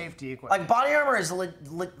have safety equipment. Like body armor is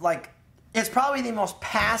like it's probably the most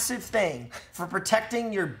passive thing for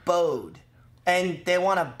protecting your bode. And they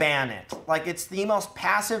want to ban it. Like, it's the most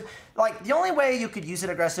passive. Like, the only way you could use it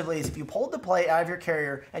aggressively is if you pulled the plate out of your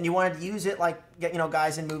carrier and you wanted to use it like,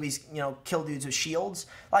 guys in movies, kill dudes with shields.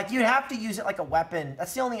 Like, you'd have to use it like a weapon.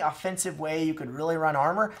 That's the only offensive way you could really run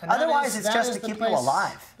armor. Otherwise, it's just to keep you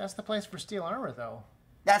alive. That's the place for steel armor, though.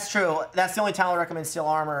 That's true. That's the only time I recommend steel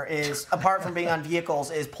armor is, apart from being on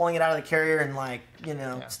vehicles, is pulling it out of the carrier and,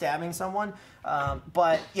 stabbing someone.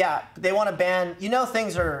 But, yeah, they want to ban...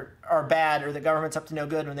 things are bad or the government's up to no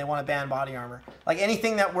good when they want to ban body armor. Like,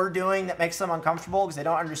 anything that we're doing that makes them uncomfortable because they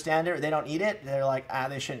don't understand it or they don't need it, they're like,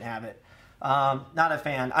 they shouldn't have it. Not a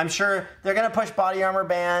fan. I'm sure they're going to push body armor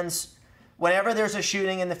bans. Whenever there's a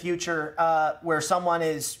shooting in the future where someone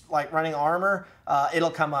is like running armor,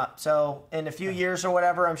 it'll come up. So in a few years or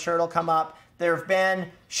whatever, I'm sure it'll come up. There have been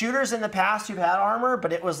shooters in the past who've had armor,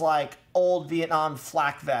 but it was like old Vietnam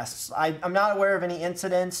flak vests. I'm not aware of any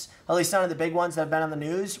incidents, at least none of the big ones that have been on the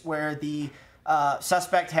news, where the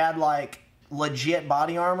suspect had like legit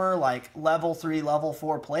body armor, like level 3, level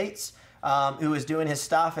 4 plates. Who was doing his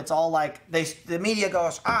stuff. It's all like the media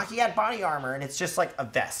goes, he had body armor, and it's just like a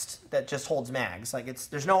vest that just holds mags. Like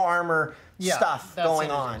there's no armor stuff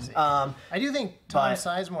going on. I do think Tom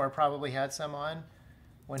Sizemore probably had some on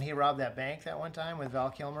when he robbed that bank that one time with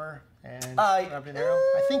Val Kilmer and Robert De Niro.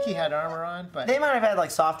 I think he had armor on, but they might have had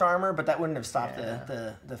like soft armor, but that wouldn't have stopped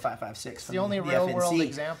the 5.56. It's the only real world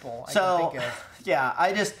example I can think of.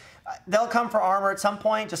 Yeah, they'll come for armor at some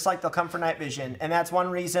point, just like they'll come for night vision. And that's one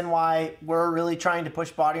reason why we're really trying to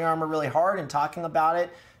push body armor really hard and talking about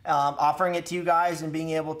it, offering it to you guys and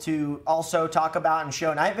being able to also talk about and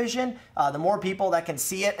show night vision. The more people that can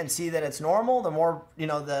see it and see that it's normal, the more,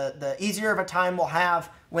 the easier of a time we'll have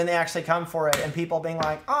when they actually come for it. And people being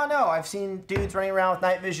like, oh no, I've seen dudes running around with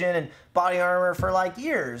night vision and body armor for like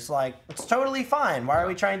years. Like, it's totally fine. Why are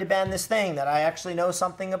we trying to ban this thing that I actually know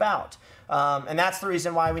something about? And that's the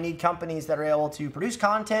reason why we need companies that are able to produce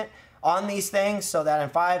content on these things so that in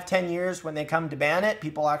 5-10 years when they come to ban it,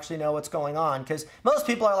 people actually know what's going on. Because most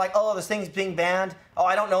people are like, oh, this thing's being banned. Oh,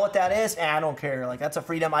 I don't know what that is. I don't care. Like, that's a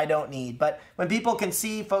freedom I don't need. But when people can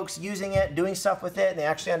see folks using it, doing stuff with it, and they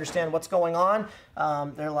actually understand what's going on,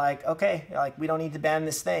 they're like, okay, like we don't need to ban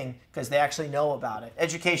this thing because they actually know about it.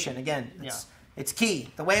 Education, again, it's key.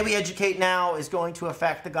 The way we educate now is going to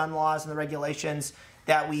affect the gun laws and the regulations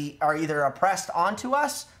that we are either oppressed onto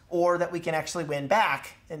us or that we can actually win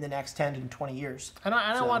back in the next 10 to 20 years. And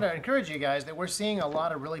I want to encourage you guys that we're seeing a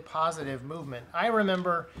lot of really positive movement. I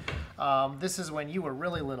remember, this is when you were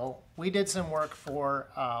really little, we did some work for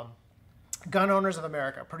Gun Owners of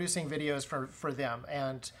America, producing videos for them,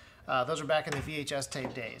 and those were back in the VHS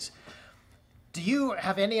tape days. Do you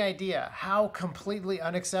have any idea how completely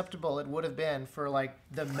unacceptable it would have been for like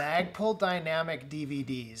the Magpul Dynamic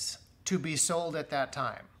DVDs to be sold at that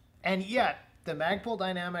time? And yet, the Magpul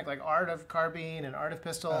Dynamic, like Art of Carbine and Art of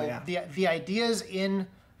Pistol, the ideas in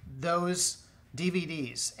those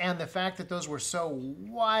DVDs and the fact that those were so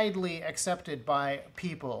widely accepted by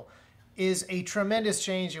people is a tremendous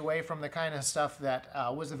change away from the kind of stuff that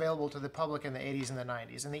was available to the public in the 80s and the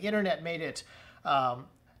 90s. And the internet made it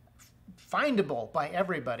findable by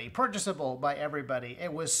everybody, purchasable by everybody.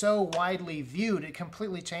 It was so widely viewed, it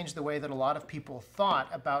completely changed the way that a lot of people thought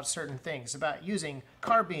about certain things, about using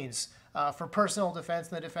carbines for personal defense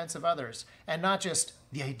and the defense of others. And not just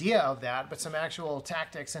the idea of that, but some actual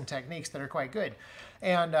tactics and techniques that are quite good.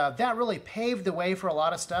 And that really paved the way for a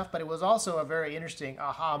lot of stuff, but it was also a very interesting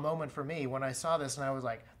aha moment for me when I saw this and I was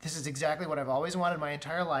like, this is exactly what I've always wanted my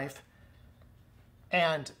entire life.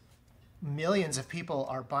 And millions of people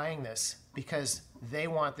are buying this because they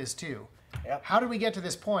want this too. Yep. How did we get to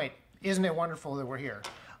this point? Isn't it wonderful that we're here?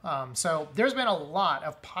 So there's been a lot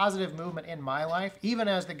of positive movement in my life, even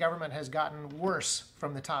as the government has gotten worse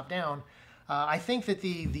from the top down. I think that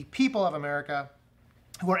the people of America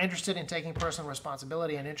who are interested in taking personal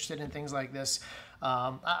responsibility and interested in things like this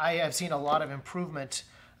I have seen a lot of improvement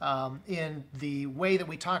in the way that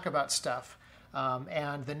we talk about stuff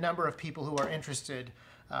and the number of people who are interested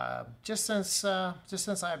just since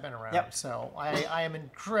I've been around. Yep. So I am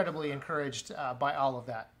incredibly encouraged by all of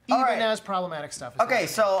that, even as problematic stuff is Okay,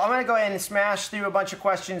 so I'm going to go ahead and smash through a bunch of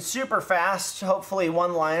questions super fast, hopefully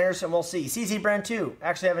one-liners, and we'll see. CZ Brand 2,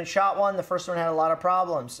 actually haven't shot one. The first one had a lot of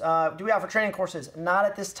problems. Do we offer training courses? Not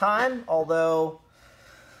at this time, although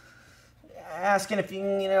asking if you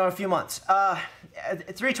can, in a few months.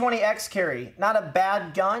 320 X carry, not a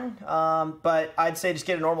bad gun, but I'd say just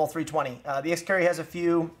get a normal 320. The X carry has a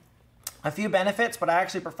few benefits, but I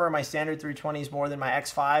actually prefer my standard 320s more than my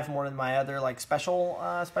X5, more than my other like special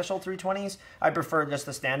 320s. I prefer just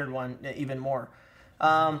the standard one even more.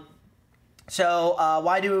 So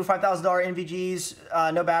why do $5,000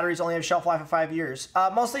 NVGs, no batteries, only have shelf life of 5 years?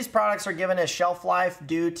 Most of these products are given a shelf life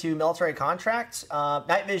due to military contracts.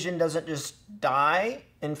 Night vision doesn't just die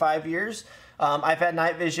in 5 years. I've had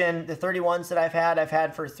night vision, the 31s that I've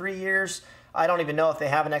had for 3 years. I don't even know if they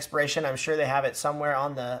have an expiration. I'm sure they have it somewhere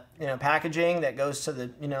on the packaging that goes to the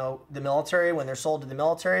the military when they're sold to the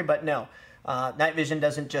military. But no, night vision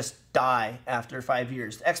doesn't just die after 5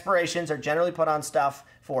 years. The expirations are generally put on stuff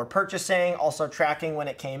for purchasing, also tracking when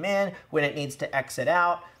it came in, when it needs to exit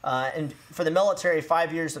out. And for the military,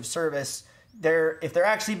 5 years of service, if they're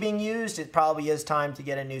actually being used, it probably is time to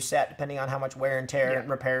get a new set, depending on how much wear and tear and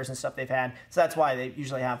repairs and stuff they've had. So that's why they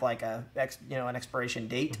usually have like an expiration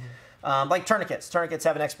date. Like tourniquets. Tourniquets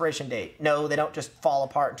have an expiration date. No, they don't just fall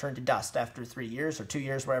apart and turn to dust after 3 years or 2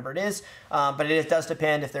 years, wherever it is. But it does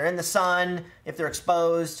depend if they're in the sun, if they're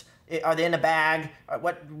exposed, are they in a bag,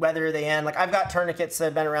 what weather are they in. Like I've got tourniquets that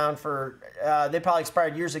have been around for, they probably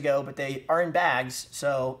expired years ago, but they are in bags,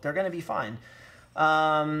 so they're going to be fine.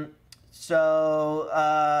 Stop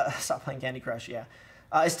playing Candy Crush, yeah.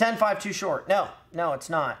 Is 10.5 too short? No, it's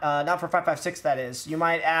not. Not for 5.56, that is. You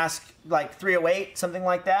might ask like 308, something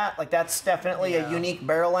like that. Like that's definitely a unique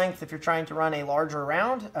barrel length if you're trying to run a larger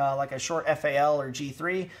round, like a short FAL or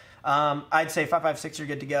G3. I'd say 5.56, you're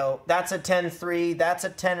good to go. That's a 10.3. That's a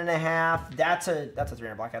 10.5. That's a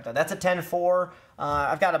 300 blackout though. That's a 10.4.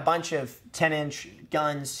 I've got a bunch of 10-inch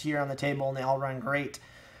guns here on the table, and they all run great.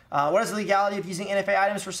 What is the legality of using NFA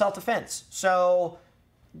items for self-defense? So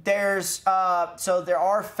there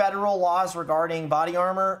are federal laws regarding body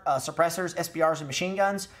armor, suppressors, SBRs, and machine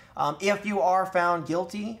guns. If you are found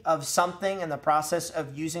guilty of something in the process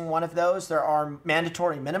of using one of those, there are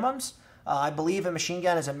mandatory minimums. I believe a machine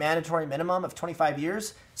gun is a mandatory minimum of 25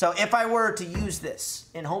 years. So if I were to use this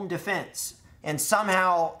in home defense and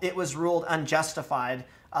somehow it was ruled unjustified,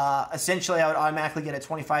 essentially I would automatically get a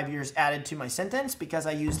 25 years added to my sentence because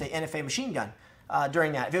I used an NFA machine gun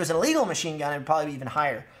during that. If it was an illegal machine gun, it would probably be even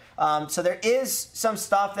higher. So there is some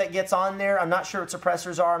stuff that gets on there. I'm not sure what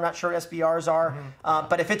suppressors are. I'm not sure what SBRs are.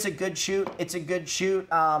 But if it's a good shoot, it's a good shoot.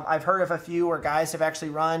 I've heard of a few where guys have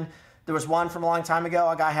actually run. There was one from a long time ago.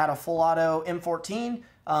 A guy had a full auto M14,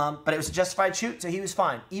 but it was a justified shoot, so he was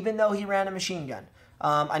fine, even though he ran a machine gun.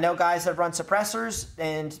 I know guys that have run suppressors,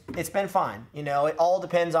 and it's been fine. It all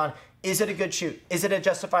depends on, is it a good shoot? Is it a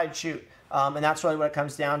justified shoot? And that's really what it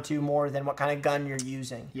comes down to more than what kind of gun you're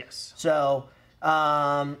using. Yes. So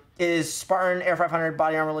is Spartan Air 500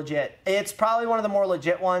 body armor legit? It's probably one of the more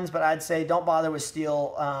legit ones, but I'd say don't bother with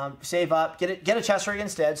steel. Save up, get a chest rig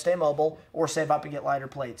instead, stay mobile, or save up and get lighter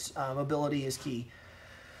plates. Mobility is key.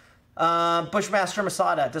 Bushmaster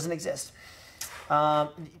Masada doesn't exist. The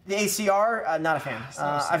ACR, not a fan.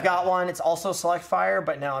 I've got one. It's also select fire,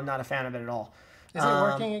 but no, I'm not a fan of it at all. Is it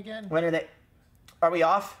working again? When are they? Are we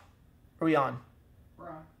off? Are we on? We're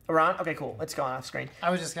on. We're on? Okay, cool. It's gone off screen.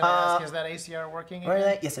 I was just going to ask, is that ACR working again? Where are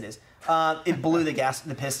they? Yes, it is. It blew the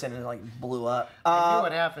piston, and it like blew up. I knew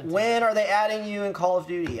what happened. When are they adding you in Call of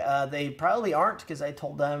Duty? They probably aren't, because I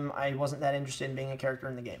told them I wasn't that interested in being a character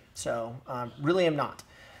in the game. So, really am not.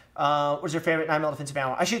 What's your favorite 9mm defensive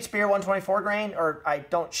ammo? I shoot Spear 124 grain, or I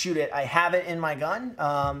don't shoot it. I have it in my gun,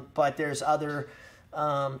 but there's other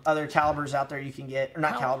calibers out there you can get, or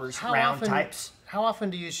not calibers, round types. How often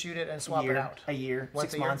do you shoot it and swap it out? A year,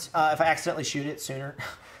 6 months. If I accidentally shoot it sooner,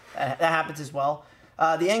 that happens as well.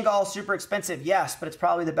 The Engol is super expensive, yes, but it's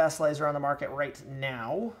probably the best laser on the market right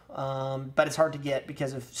now. But it's hard to get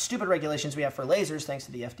because of stupid regulations we have for lasers, thanks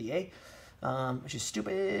to the FDA, which is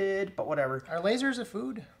stupid, but whatever. Are lasers a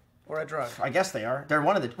food or a drug? I guess they are. They're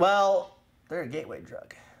they're a gateway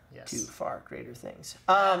drug to far greater things.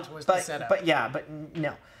 That was the setup. But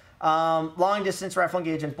no. Long distance rifle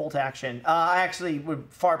engagement, bolt action. I actually would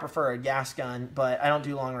far prefer a gas gun, but I don't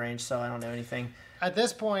do long range, so I don't know anything. At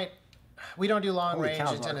this point, we don't do long range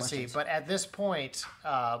in Tennessee, but at this point,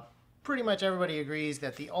 pretty much everybody agrees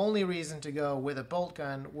that the only reason to go with a bolt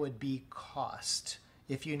gun would be cost.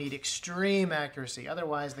 If you need extreme accuracy.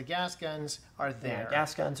 Otherwise, the gas guns are there. Yeah,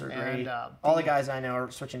 gas guns are great. And, all the guys I know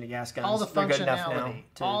are switching to gas guns. All the They're good enough now functionality.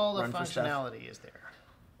 to All the run for stuff. functionality is there.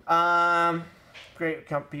 Great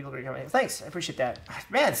people, great company. Thanks, I appreciate that.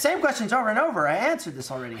 Man, same questions over and over. I answered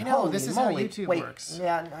this already. I know, Holy this is moly. how YouTube Wait, works.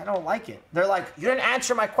 Yeah, I don't like it. They're like, you didn't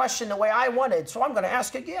answer my question the way I wanted, so I'm going to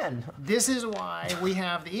ask again. This is why we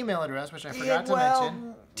have the email address, which I forgot to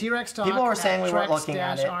mention. T.Rex people were saying we weren't looking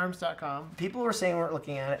at it. arms.com. People were saying we weren't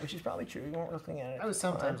looking at it, which is probably true. We weren't looking at it. I was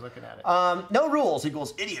sometimes looking at it. No rules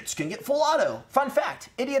equals idiots can get full auto. Fun fact,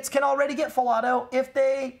 idiots can already get full auto if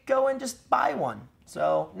they go and just buy one.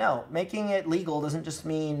 So, no, making it legal doesn't just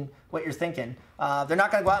mean what you're thinking. They're not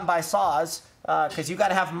going to go out and buy saws because you got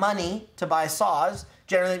to have money to buy saws.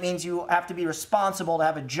 Generally, it means you have to be responsible to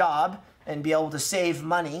have a job and be able to save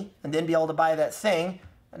money and then be able to buy that thing.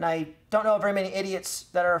 And I don't know very many idiots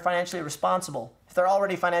that are financially responsible. If they're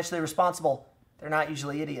already financially responsible, they're not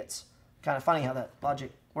usually idiots. Kind of funny how that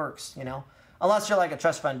logic works, you know? Unless you're like a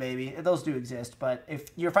trust fund baby. Those do exist. But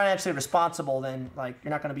if you're financially responsible, then like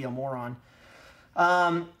you're not going to be a moron.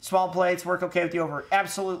 Small plates work okay with the over.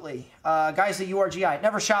 Absolutely. Guys, the URGI.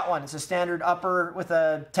 Never shot one. It's a standard upper with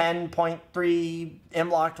a 10.3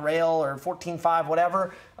 M-locked rail or 14.5,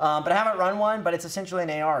 whatever. But I haven't run one, but it's essentially an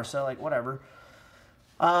AR, so like whatever.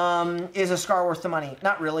 Is a SCAR worth the money?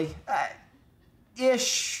 Not really.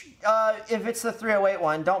 Ish. If it's the 308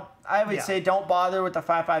 one, I would say don't bother with the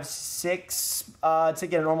 5.56 to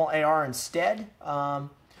get a normal AR instead.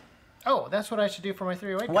 Oh, that's what I should do for my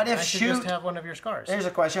 308 gun. What if I should shoot? just have one of your SCARs. Here's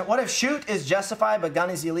a question. What if shoot is justified but gun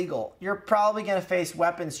is illegal? You're probably going to face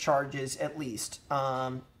weapons charges at least.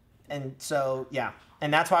 And so, yeah.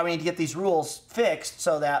 And that's why we need to get these rules fixed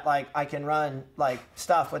so that like I can run like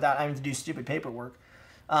stuff without having to do stupid paperwork.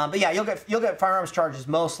 But yeah, you'll get firearms charges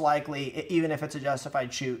most likely, even if it's a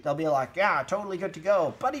justified shoot. They'll be like, yeah, totally good to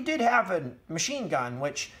go. But he did have a machine gun,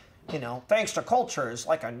 which, you know, thanks to culture is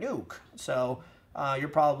like a nuke. So you're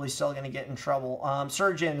probably still going to get in trouble.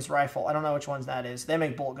 Surgeon's rifle. I don't know which ones that is. They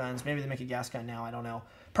make bolt guns. Maybe they make a gas gun now. I don't know.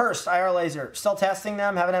 Pursed IR laser. Still testing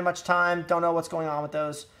them. Haven't had much time. Don't know what's going on with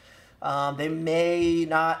those. They may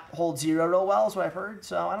not hold zero real well, is what I've heard.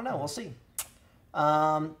 So I don't know. We'll see.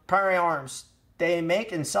 Primary arms. They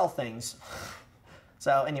make and sell things.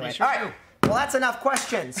 So anyway. Sure all right. Well, that's enough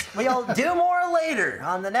questions. We'll do more later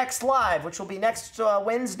on the next live, which will be next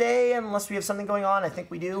Wednesday, unless we have something going on. I think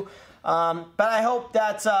we do. But I hope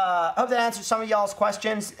that answers some of y'all's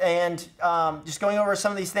questions, and just going over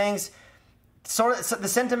some of these things, sort of the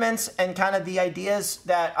sentiments and kind of the ideas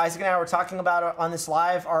that Isaac and I were talking about on this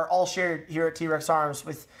live are all shared here at T.Rex Arms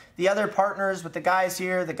with the other partners, with the guys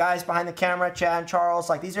here, the guys behind the camera, Chad and Charles.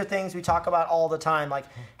 Like, these are things we talk about all the time. Like,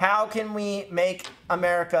 how can we make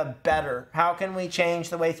America better? How can we change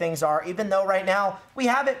the way things are, even though right now we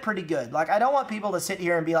have it pretty good? Like, I don't want people to sit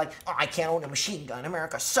here and be like, oh, I can't own a machine gun.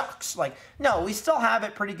 America sucks. Like, no, we still have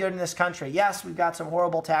it pretty good in this country. Yes, we've got some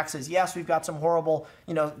horrible taxes. Yes, we've got some horrible,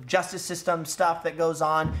 justice system stuff that goes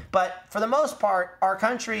on. But for the most part, our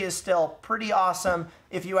country is still pretty awesome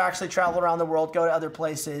if you actually travel around the world, go to other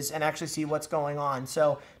places, and actually see what's going on.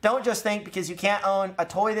 So don't just think because you can't own a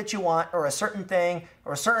toy that you want or a certain thing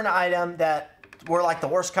or a certain item that we're like the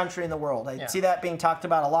worst country in the world. I see that being talked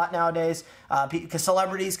about a lot nowadays because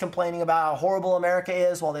celebrities complaining about how horrible America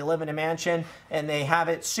is while they live in a mansion and they have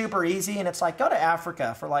it super easy. And it's like, go to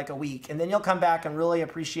Africa for like a week and then you'll come back and really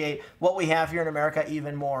appreciate what we have here in America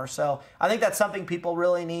even more. So I think that's something people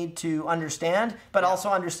really need to understand, but also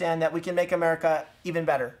understand that we can make America even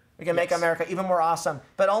better. We can make America even more awesome,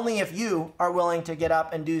 but only if you are willing to get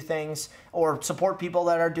up and do things or support people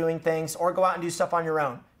that are doing things or go out and do stuff on your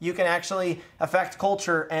own. You can actually affect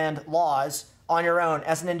culture and laws on your own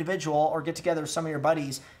as an individual or get together with some of your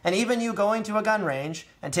buddies. And even you going to a gun range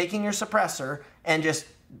and taking your suppressor and just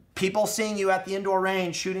people seeing you at the indoor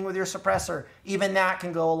range shooting with your suppressor, even that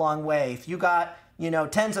can go a long way. If you got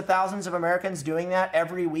tens of thousands of Americans doing that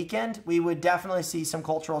every weekend, we would definitely see some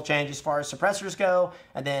cultural change as far as suppressors go,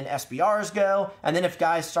 and then SBRs go. And then if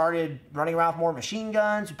guys started running around with more machine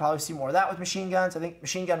guns, you'd probably see more of that with machine guns. I think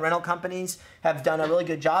machine gun rental companies have done a really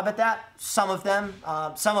good job at that. Some of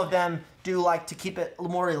them do like to keep it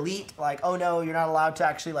more elite, like, oh no, you're not allowed to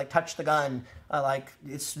actually like touch the gun. Like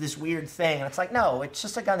it's this weird thing. And it's like, no, it's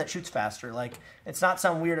just a gun that shoots faster. Like it's not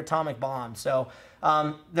some weird atomic bomb. So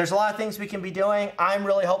there's a lot of things we can be doing. I'm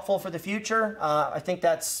really hopeful for the future. I think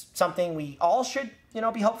that's something we all should,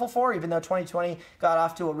 be hopeful for, even though 2020 got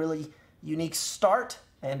off to a really unique start.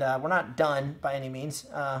 And we're not done by any means.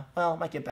 Well, it might get better.